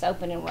next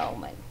open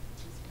enrollment.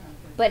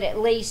 But at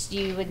least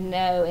you would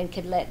know and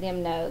could let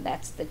them know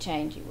that's the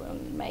change you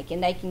want to make.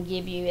 And they can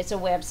give you, it's a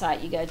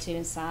website you go to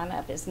and sign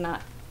up. It's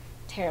not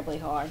terribly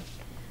hard.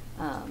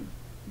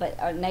 But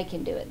they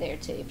can do it there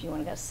too if you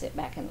want to go sit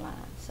back in line.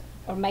 So,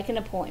 or make an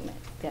appointment.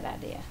 Good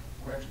idea.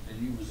 Question,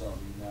 you was on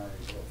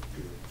United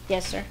Healthcare.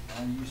 Yes, sir.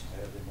 I used to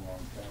have them a long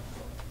time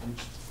ago. When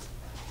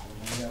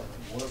we got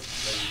work,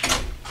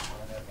 I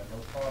have no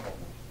problem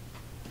with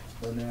it.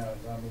 But now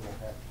I'm going to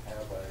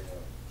have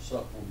a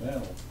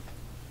supplemental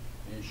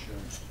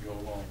insurance to go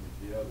along with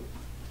the other.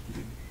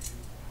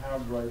 How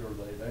great are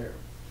they there?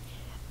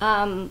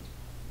 Or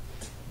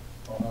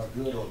how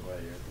good are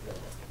they?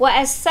 Well,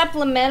 as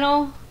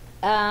supplemental,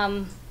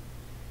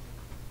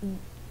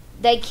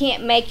 they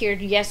can't make your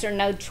yes or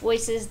no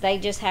choices. They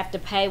just have to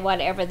pay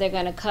whatever they're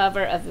going to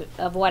cover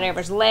of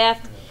whatever's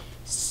left.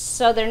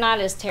 So they're not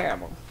as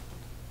terrible.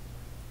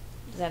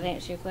 Does that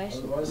answer your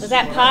question? Was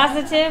that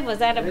positive? Was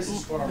that a... This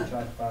is what I'm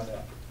trying to find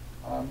out.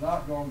 I'm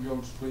not going to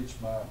go switch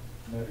my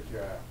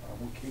Medicare out. I'm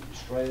going to keep it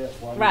straight up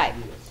what it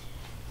is.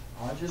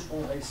 I just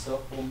want a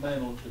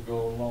supplemental to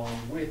go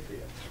along with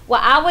it.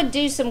 Well, I would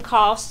do some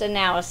cost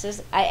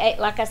analysis.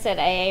 Like I said,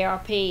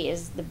 AARP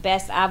is the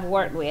best I've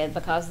worked with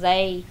because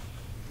they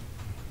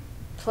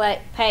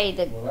pay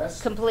the Well,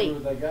 that's complete. who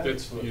they got it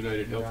That's with,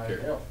 United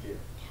Healthcare. Healthcare.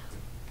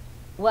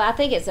 Well, I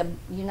think it's a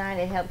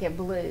United Healthcare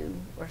Blue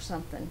or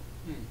something.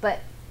 But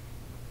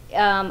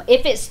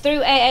if it's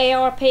through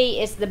AARP,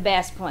 it's the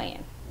best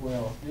plan.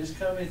 Well, it's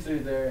coming through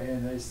there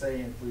and they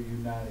saying for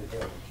United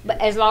Healthcare. But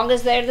as long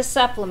as they're the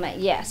supplement,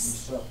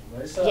 yes.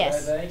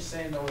 Yes. They ain't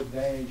saying no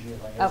advantage or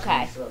anything. It's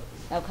Okay. a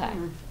supplement. Okay.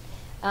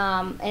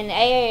 And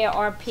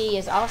AARP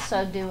is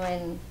also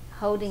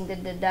holding the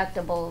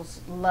deductibles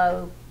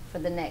low for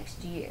the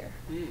next year,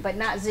 but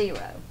not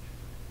zero.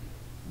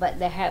 But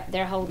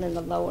they're holding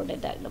the lower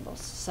deductibles,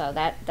 so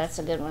that's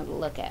a good one to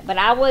look at. But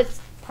I would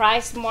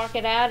price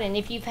market out, and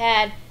if you've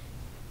had,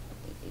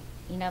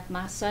 if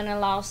my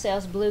son-in-law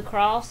sells Blue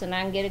Cross and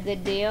I can get a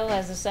good deal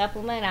as a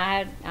supplement,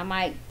 I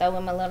might throw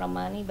him a little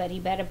money, but he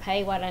better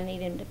pay what I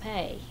need him to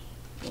pay,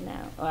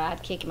 or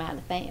I'd kick him out of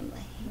the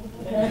family.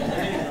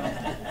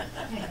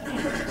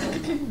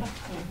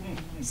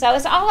 So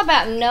it's all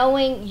about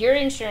knowing your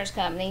insurance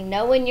company,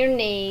 knowing your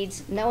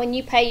needs, knowing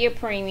you pay your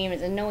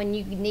premiums, and knowing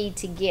you need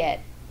to get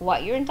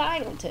what you're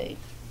entitled to.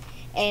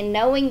 And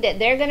knowing that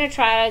they're going to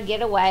try to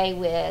get away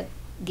with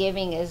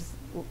giving as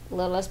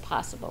little as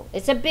possible.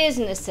 It's a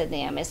business to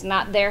them. It's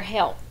not their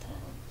health.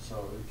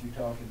 So if you're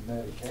talking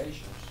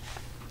medications,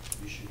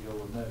 you should go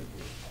with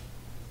Medicare.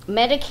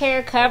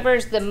 Medicare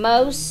covers the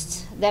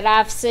most that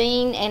I've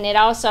seen, and it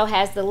also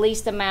has the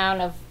least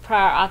amount of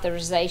prior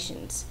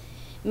authorizations.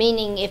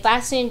 Meaning, if I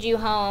send you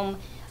home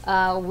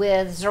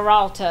with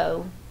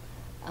Xarelto,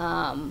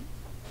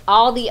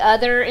 all the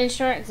other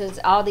insurances,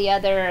 all the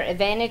other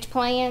Advantage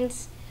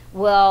plans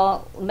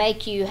will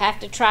make you have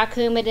to try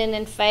Coumadin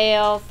and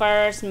fail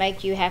first,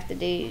 make you have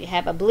to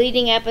have a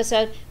bleeding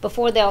episode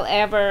before they'll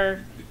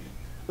ever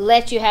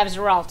let you have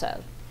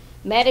Xarelto.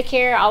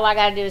 Medicare, all I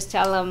got to do is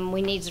tell them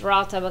we need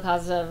Xarelto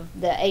because of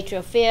the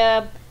atrial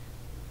fib,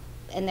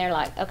 and they're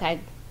like,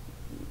 okay,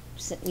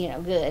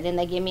 good. And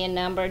they give me a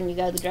number, and you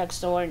go to the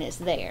drugstore, and it's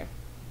there.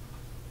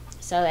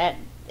 So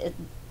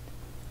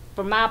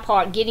for my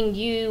part, getting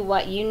you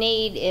what you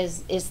need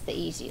is the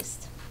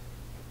easiest.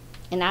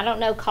 And I don't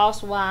know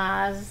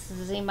cost-wise.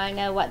 Does anybody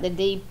know what the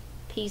D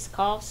piece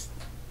costs?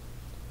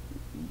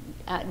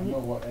 I know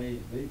what A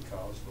and B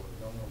costs, but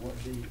I don't know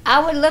what D. I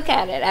would look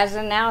at it as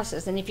an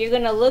analysis. And if you're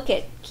going to look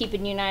at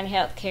keeping United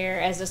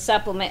Healthcare as a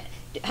supplement,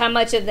 how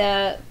much of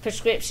the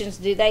prescriptions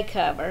do they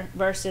cover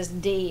versus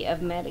D of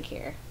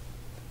Medicare?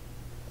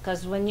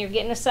 Because when you're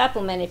getting a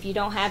supplement, if you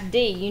don't have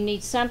D, you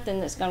need something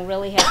that's going to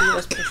really help you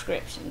with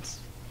prescriptions.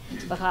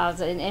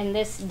 Because in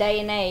this day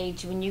and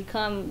age, when you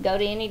go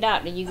to any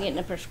doctor, you're getting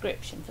a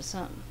prescription for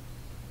something,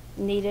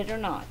 need it or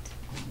not.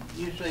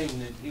 You're saying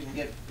that you can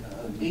get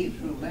D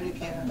through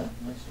Medicare?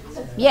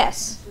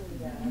 Yes.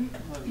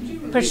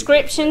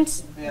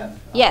 Prescriptions? Yeah.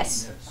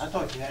 Yes. I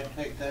thought you had to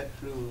take that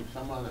through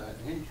some other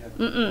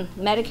insurance.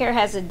 Medicare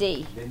has a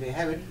D. Did they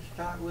have it to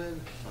start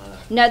with?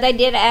 No, they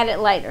did add it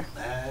later.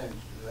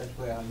 That's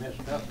where I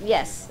messed up.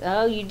 Yes.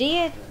 Oh, you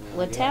did?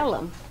 Well, tell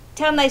them.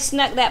 Tell them they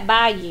snuck that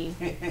by you.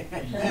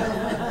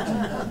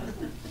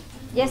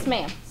 Yes,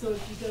 ma'am. So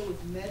if you go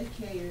with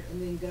Medicare and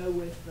then go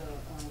with the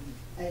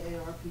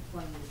AARP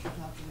plan that you're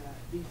talking about,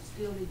 do you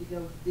still need to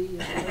go with D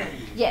as well?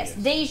 Yes,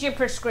 D's your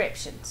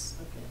prescriptions.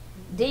 Okay.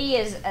 D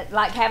is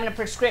like having a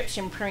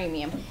prescription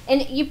premium.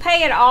 And you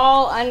pay it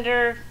all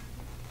under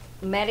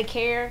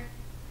Medicare,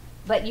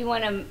 but you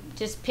want to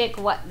just pick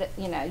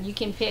you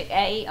can pick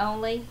A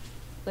only,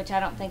 which I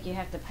don't think you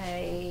have to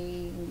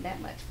pay that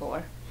much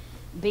for.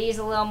 B is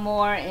a little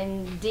more,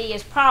 and D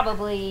is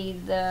probably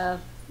the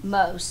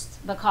most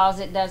because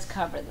it does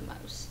cover the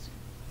most.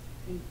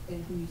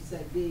 And when you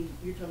say D,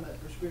 you're talking about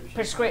prescription?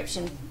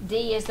 Prescription.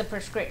 D is the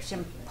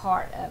prescription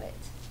part of it.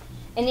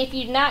 And if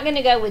you're not going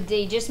to go with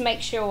D, just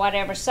make sure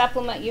whatever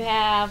supplement you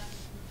have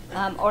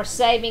or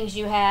savings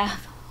you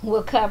have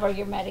will cover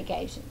your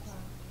medications.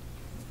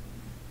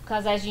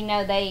 Because as you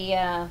know,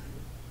 they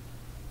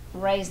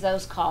raise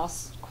those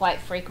costs quite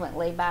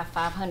frequently by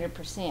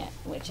 500%,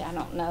 which I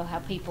don't know how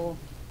people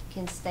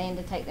can stand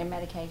to take their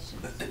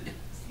medications.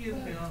 Excuse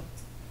me.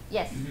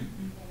 Yes.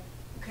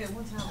 Okay,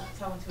 one time I was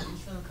talking to an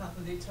insurance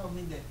company, they told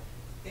me that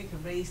they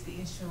could raise the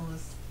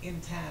insurance in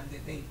time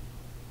that they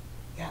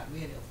got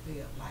rid of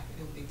feel like it.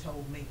 That's what they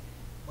told me.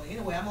 Well,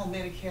 anyway, I'm on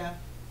Medicare,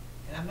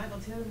 and I'm not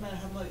gonna tell anybody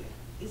how much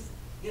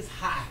it's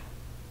high.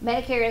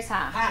 Medicare is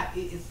high. High.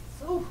 It's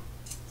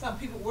some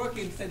people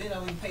working say they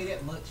don't even pay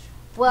that much.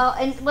 Well,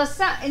 and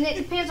it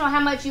depends on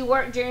how much you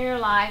work during your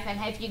life, and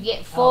if you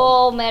get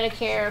full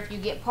Medicare, if you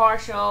get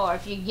partial, or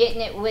if you're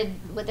getting it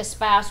with a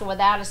spouse or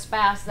without a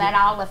spouse. That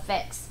all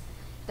affects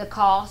the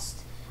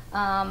cost.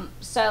 But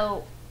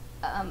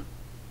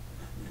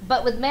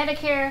with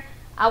Medicare,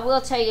 I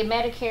will tell you,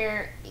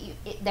 Medicare,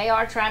 they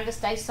are trying to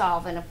stay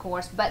solvent, of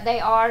course, but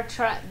they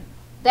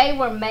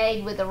were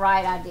made with the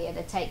right idea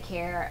to take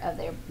care of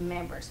their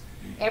members.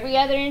 Every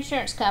other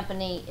insurance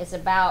company is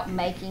about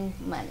making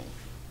money.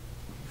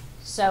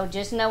 So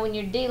just know when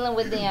you're dealing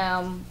with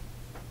them,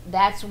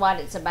 that's what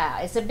it's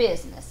about. It's a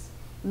business.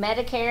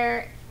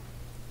 Medicare,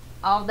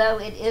 although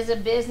it is a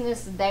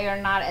business, they are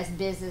not as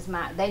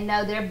business-minded. They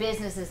know their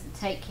business is to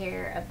take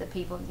care of the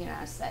people in the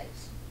United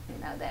States,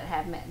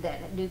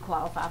 that do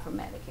qualify for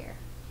Medicare.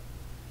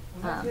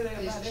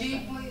 As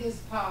cheaply as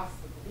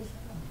possible.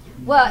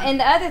 Well, and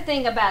the other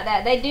thing about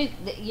that, they do,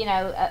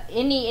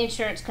 any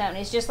insurance company,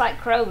 it's just like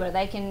Kroger,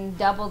 they can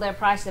double their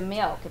price of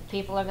milk if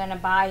people are going to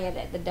buy it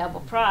at the double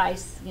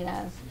price,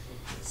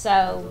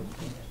 So,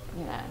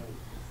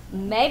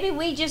 maybe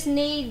we just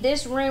need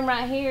this room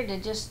right here to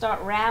just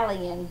start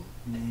rallying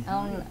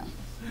on.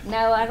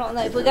 No, I don't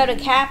know. If we go to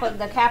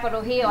the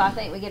Capitol Hill, I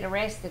think we get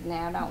arrested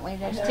now, don't we?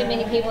 There's too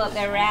many people up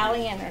there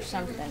rallying or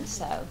something.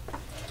 So,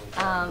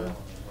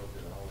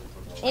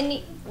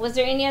 was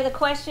there any other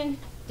question?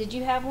 Did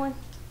you have one?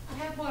 I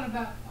have one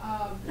about,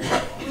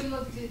 we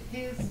looked at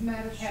his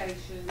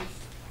medications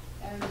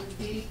and the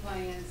D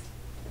plans.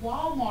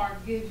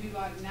 Walmart gives you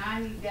like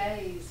 90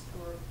 days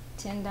for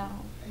 $10.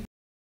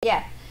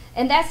 Yeah,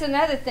 and that's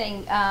another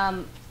thing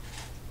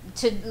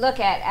to look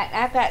at.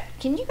 I've got,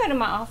 can you go to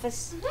my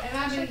office? And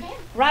I mean,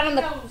 Right on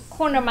the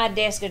corner of my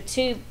desk are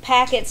 2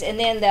 packets and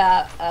then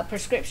the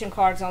prescription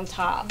cards on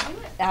top.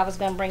 I was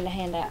going to bring the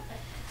handout.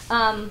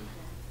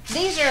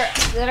 These are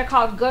that are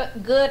called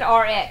good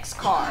RX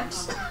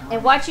cards,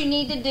 and what you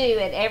need to do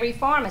at every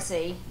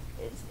pharmacy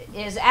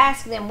is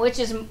ask them which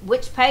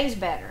pays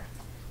better,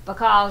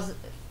 because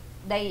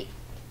a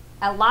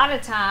lot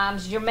of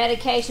times your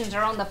medications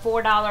are on the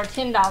 $4,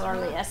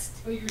 $10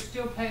 list. but you're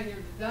still paying your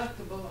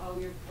deductible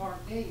on your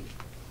Part D.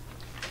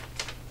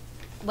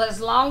 But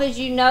as long as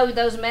you know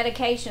those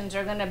medications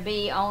are going to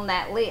be on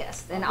that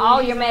list, and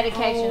all your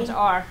medications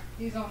are.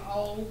 He's on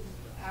old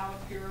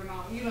Alapure and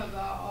all,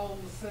 the old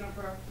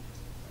Cinepro.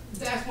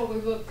 That's what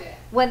we looked at.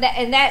 Well,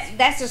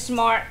 that's a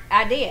smart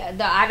idea.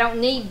 I don't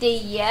need D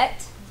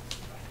yet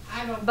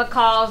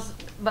because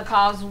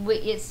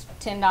it's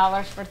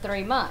 $10 for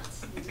 3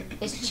 months.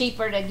 It's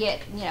cheaper to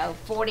get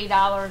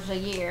 $40 a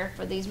year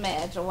for these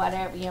meds or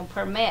whatever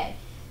per med.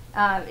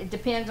 It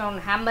depends on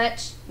how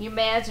much your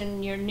meds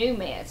and your new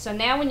meds. So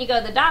now when you go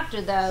to the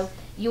doctor, though,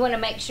 you want to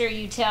make sure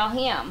you tell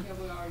him,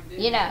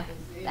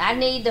 I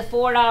need the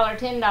 $4,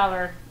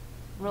 $10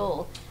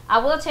 rule. I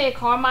will tell you,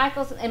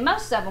 Carmichael's, and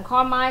most of them,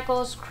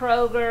 Carmichael's,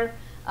 Kroger,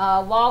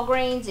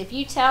 Walgreens, if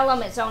you tell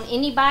them it's on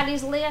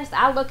anybody's list,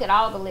 I look at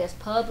all the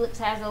lists. Publix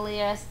has a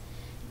list.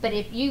 But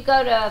if you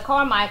go to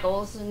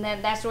Carmichael's, and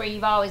that's where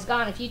you've always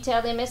gone, if you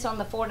tell them it's on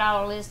the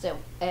 $4 list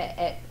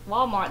at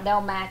Walmart,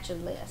 they'll match a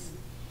list.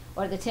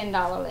 Or the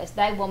 $10 list.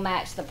 They will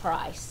match the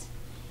price.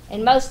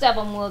 And most of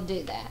them will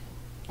do that.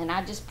 And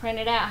I just print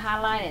it out,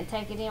 highlight it, and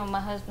take it in with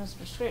my husband's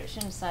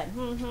prescription and say,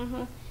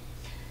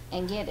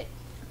 and get it.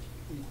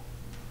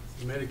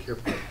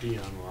 Medicare Part D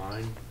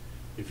online,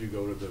 if you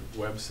go to the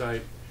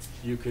website,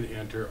 you can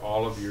enter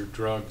all of your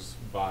drugs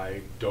by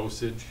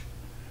dosage,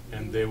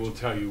 and they will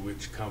tell you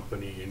which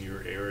company in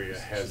your area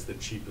has the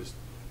cheapest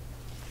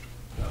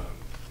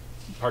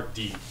Part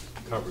D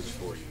coverage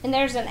for you. And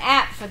there's an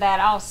app for that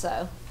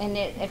also. And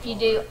if you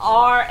do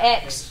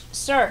RX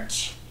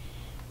search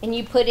and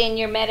you put in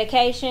your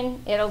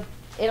medication,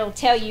 it'll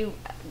tell you,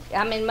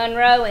 I'm in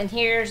Monroe and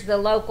here's the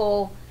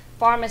local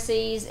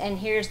pharmacies and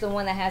here's the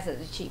one that has it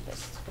the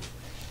cheapest.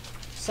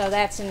 So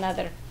that's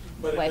another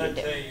way to do it. But it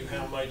doesn't tell you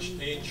how much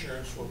the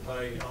insurance will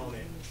pay on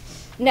it.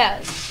 No,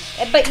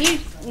 but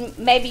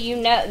maybe you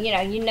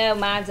know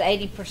mine's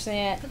 80%,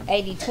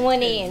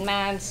 80-20, and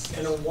mine's.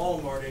 And on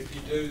Walmart, if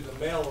you do the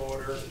mail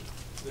order,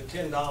 the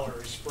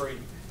 $10 is free.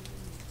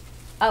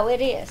 Oh,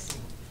 it is.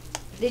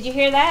 Did you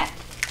hear that?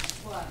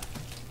 What?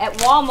 At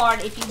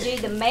Walmart, if you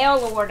do the mail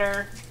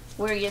order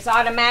where it's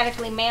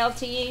automatically mailed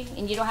to you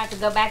and you don't have to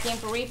go back in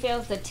for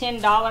refills, the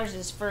 $10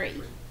 is free.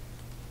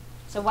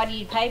 So what do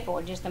you pay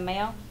for? Just the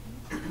mail?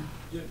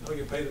 You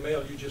pay the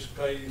mail, you just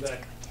pay that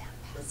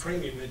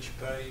premium that you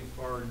pay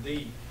for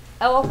D.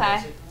 Oh,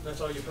 okay.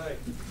 That's all you pay.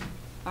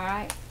 All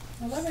right.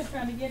 Well, I've been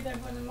trying to get that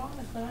for the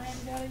longest, but I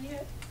ain't got it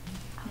yet.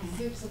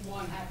 6 of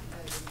one, half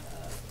a dozen.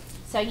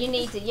 So you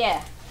need to,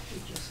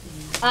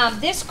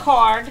 this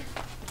card,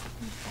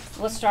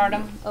 we'll start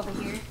them over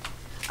here.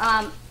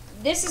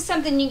 This is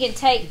something you can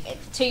take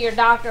to your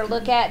doctor,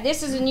 look at.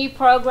 This is a new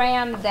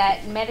program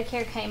that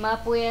Medicare came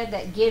up with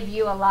that give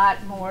you a lot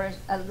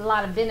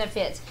of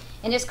benefits.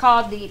 And it's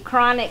called the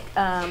chronic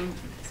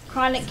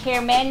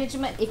care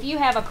management. If you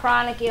have a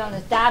chronic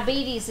illness,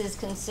 diabetes is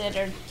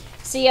considered,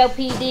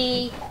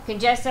 COPD,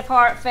 congestive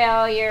heart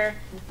failure,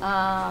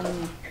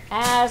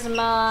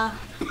 asthma,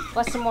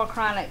 what's some more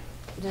chronic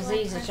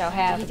diseases y'all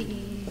have?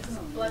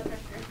 Blood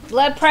pressure.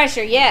 Blood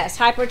pressure, yes.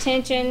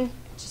 Hypertension.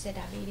 She said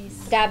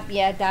diabetes.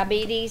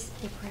 Diabetes.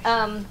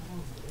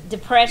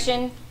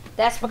 Depression.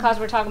 That's because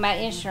we're talking about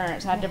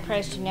insurance. I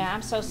depressed you now.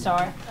 I'm so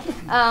sorry.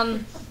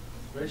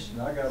 Question,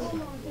 I got a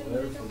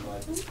letter from my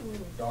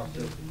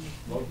doctor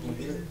locally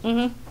here.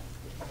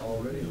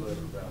 Already a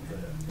letter about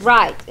that.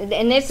 Right.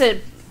 And it's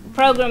a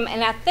program,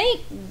 and I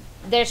think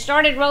they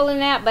started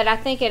rolling out, but I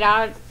think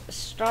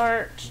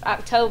start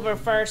October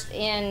 1st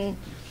in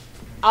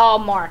all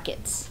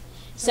markets.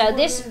 So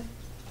this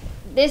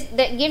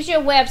that gives you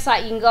a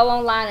website. You can go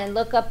online and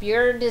look up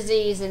your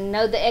disease and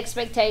know the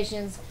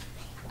expectations.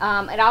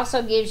 It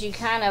also gives you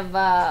kind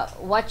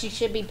of what you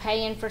should be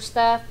paying for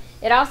stuff.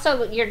 It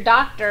also, your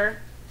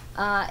doctor,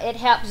 it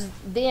helps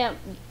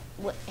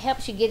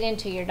you get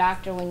into your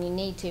doctor when you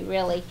need to,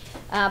 really.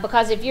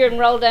 Because if you're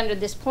enrolled under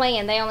this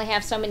plan, they only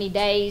have so many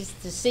days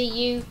to see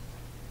you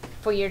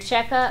for your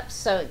checkups.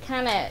 So it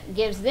kind of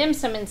gives them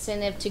some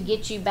incentive to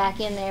get you back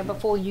in there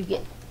before you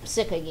get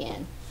sick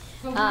again.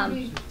 So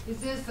is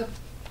this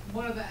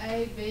one of the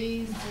A,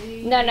 B,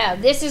 C? No.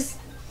 This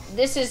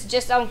is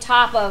just on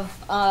top of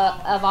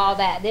all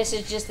that. This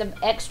is just an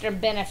extra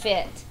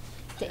benefit.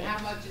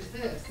 How much is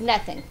this?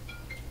 Nothing.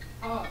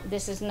 Oh.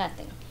 This is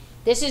nothing.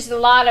 This is a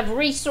lot of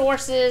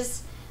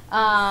resources.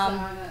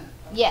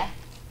 Yeah.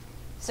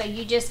 So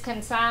you just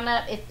can sign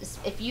up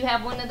if you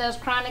have one of those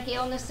chronic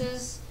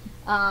illnesses.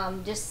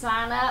 Just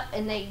sign up,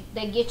 and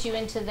they get you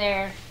into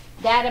their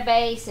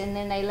database, and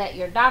then they let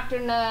your doctor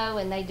know,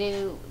 and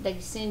they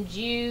send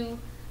you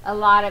a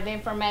lot of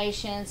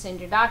information, send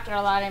your doctor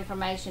a lot of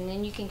information,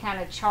 and you can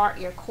kind of chart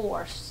your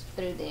course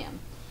through them.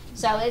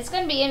 So it's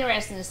going to be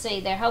interesting to see.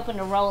 They're hoping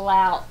to roll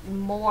out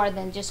more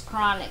than just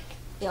chronic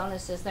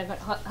illnesses. They're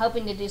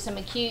hoping to do some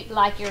acute,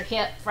 like your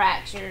hip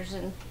fractures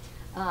and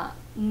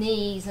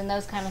knees and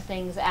those kind of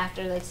things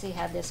after they see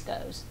how this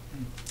goes.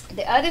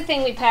 The other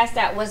thing we passed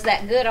out was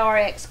that Good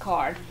RX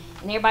card,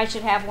 and everybody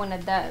should have one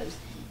of those.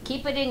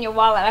 Keep it in your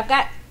wallet. I've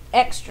got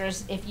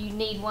extras if you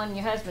need one,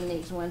 your husband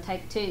needs one,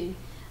 take two.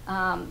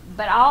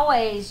 But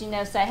always,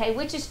 say, hey,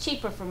 which is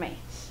cheaper for me?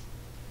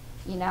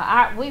 We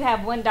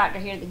have one doctor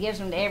here that gives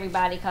them to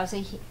everybody because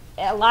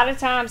a lot of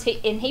times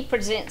he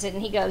presents it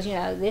and he goes,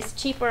 this is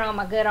cheaper on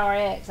my Good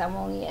RX, I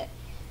want it.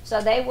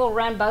 So they will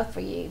run both for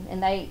you,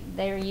 and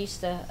they're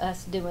used to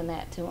us doing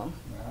that to them.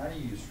 I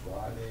use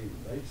Friday.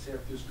 They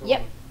accept this card?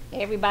 Yep,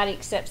 everybody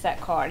accepts that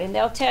card, and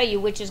they'll tell you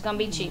which is going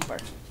to be cheaper.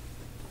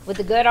 With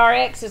the Good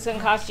RX, it's going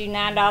to cost you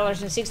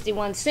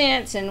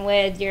 $9.61, and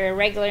with your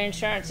regular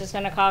insurance, it's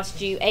going to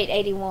cost you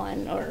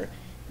 $8.81, or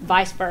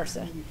vice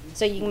versa.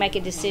 So you can make a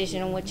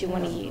decision on what you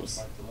want to use.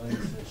 Like the lady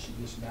said, she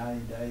gets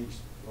 90 days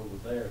over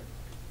there.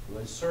 Well,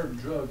 there's certain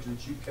drugs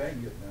that you can't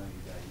get 90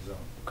 days on.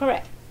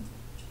 Correct.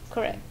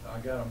 I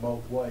got them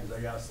both ways. I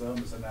got some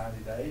that's a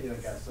 90 day, and I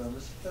got some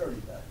that's a 30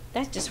 day.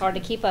 That's just hard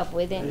to keep up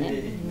with, isn't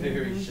it?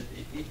 Very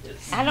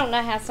I don't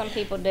know how some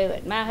people do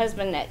it. My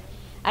husband,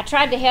 I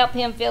tried to help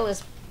him fill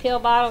his pill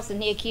bottles,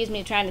 and he accused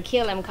me of trying to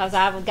kill him because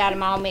I've got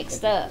him all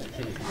mixed up.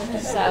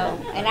 So,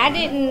 and I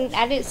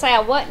didn't say I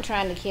wasn't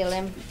trying to kill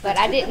him, but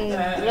I didn't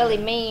really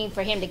mean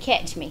for him to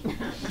catch me.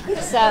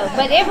 So,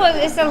 but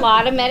it's a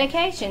lot of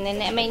medication,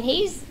 and I mean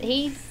he's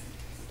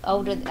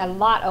older, a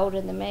lot older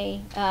than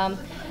me.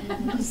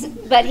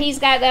 But he's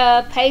got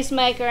the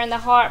pacemaker and the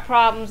heart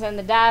problems and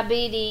the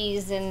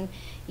diabetes, and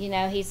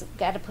he's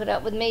got to put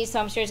up with me,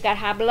 so I'm sure he's got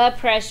high blood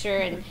pressure,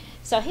 and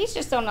so he's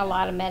just on a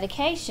lot of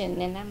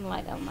medication, and I'm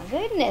like, oh my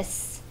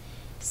goodness.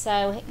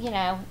 So,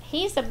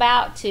 he's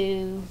about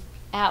to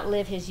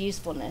outlive his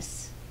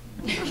usefulness.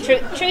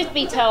 Truth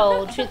be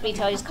told,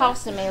 he's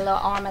costing me a little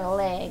arm and a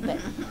leg, but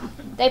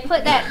they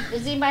put that,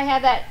 does anybody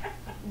have that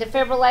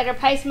defibrillator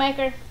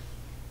pacemaker?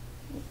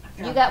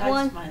 You got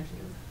one?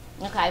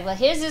 Okay, well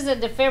his is a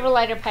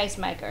defibrillator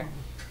pacemaker,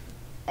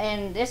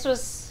 and this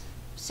was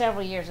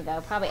several years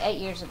ago, probably 8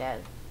 years ago.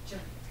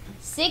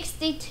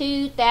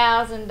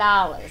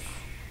 $62,000.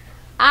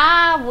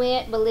 I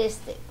went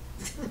ballistic.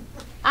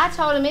 I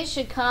told him it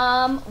should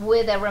come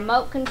with a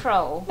remote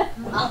control.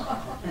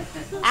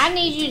 I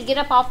need you to get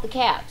up off the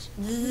couch.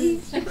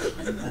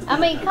 I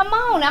mean, come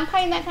on, I'm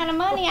paying that kind of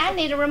money. I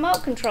need a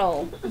remote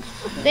control.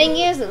 Thing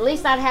is, at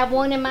least I'd have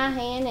one in my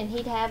hand and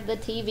he'd have the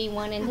TV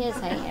one in his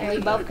hand. And we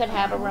both could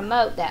have a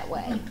remote that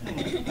way.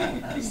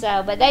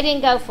 So, but they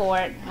didn't go for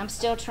it. I'm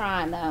still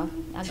trying, though.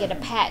 I'll get a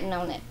patent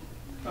on it.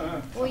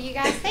 Well, you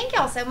guys, thank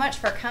y'all so much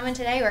for coming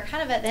today. We're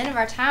kind of at the end of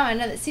our time. I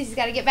know that Susie's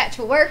got to get back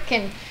to work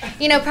and,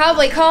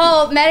 probably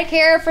call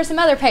Medicare for some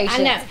other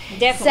patients. I know,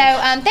 definitely. So,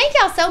 thank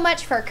y'all so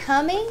much for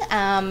coming.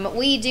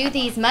 We do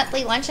these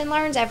monthly lunch and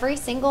learns every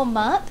single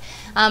month.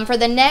 For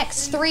the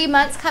next 3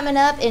 months coming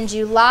up in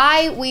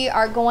July, we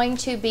are going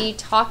to be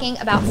talking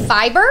about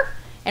fiber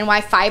and why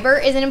fiber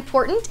is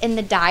important in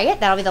the diet.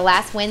 That'll be the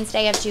last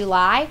Wednesday of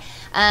July.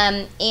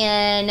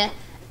 In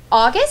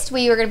August,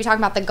 we are going to be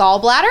talking about the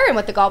gallbladder and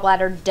what the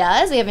gallbladder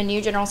does. We have a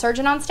new general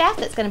surgeon on staff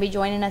that's going to be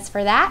joining us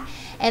for that.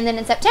 And then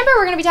in September,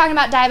 we're going to be talking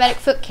about diabetic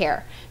foot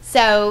care.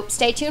 So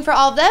stay tuned for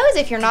all of those.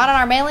 If you're not on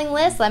our mailing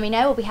list, let me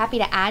know. We'll be happy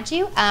to add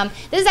you.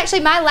 This is actually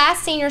my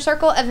last Senior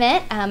Circle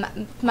event.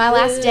 My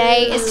last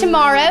day is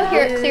tomorrow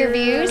here at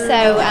Clearview.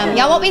 So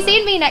y'all won't be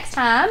seeing me next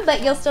time,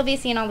 but you'll still be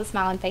seeing all the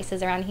smiling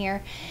faces around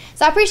here.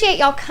 So I appreciate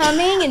y'all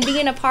coming and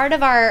being a part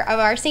of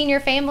our senior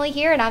family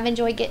here, and I've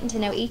enjoyed getting to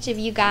know each of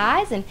you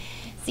guys. And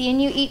seeing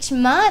you each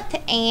month,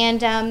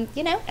 and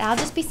you know, I'll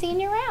just be seeing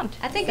you around.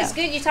 I think So. it's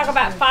good you talk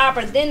about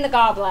fiber, then the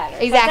gallbladder.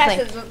 'cause Exactly.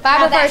 that's how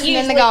Fiber that first and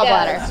then the usually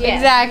gallbladder. goes, yes.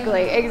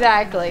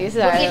 Exactly. So.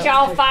 We'll get you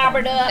all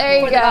fibered up There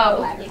you before the go.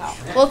 gallbladder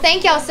talk. Well,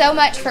 thank y'all so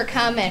much for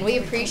coming. We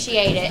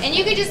appreciate it. And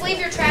you can just leave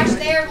your trash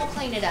there and we'll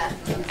clean it up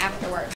afterwards.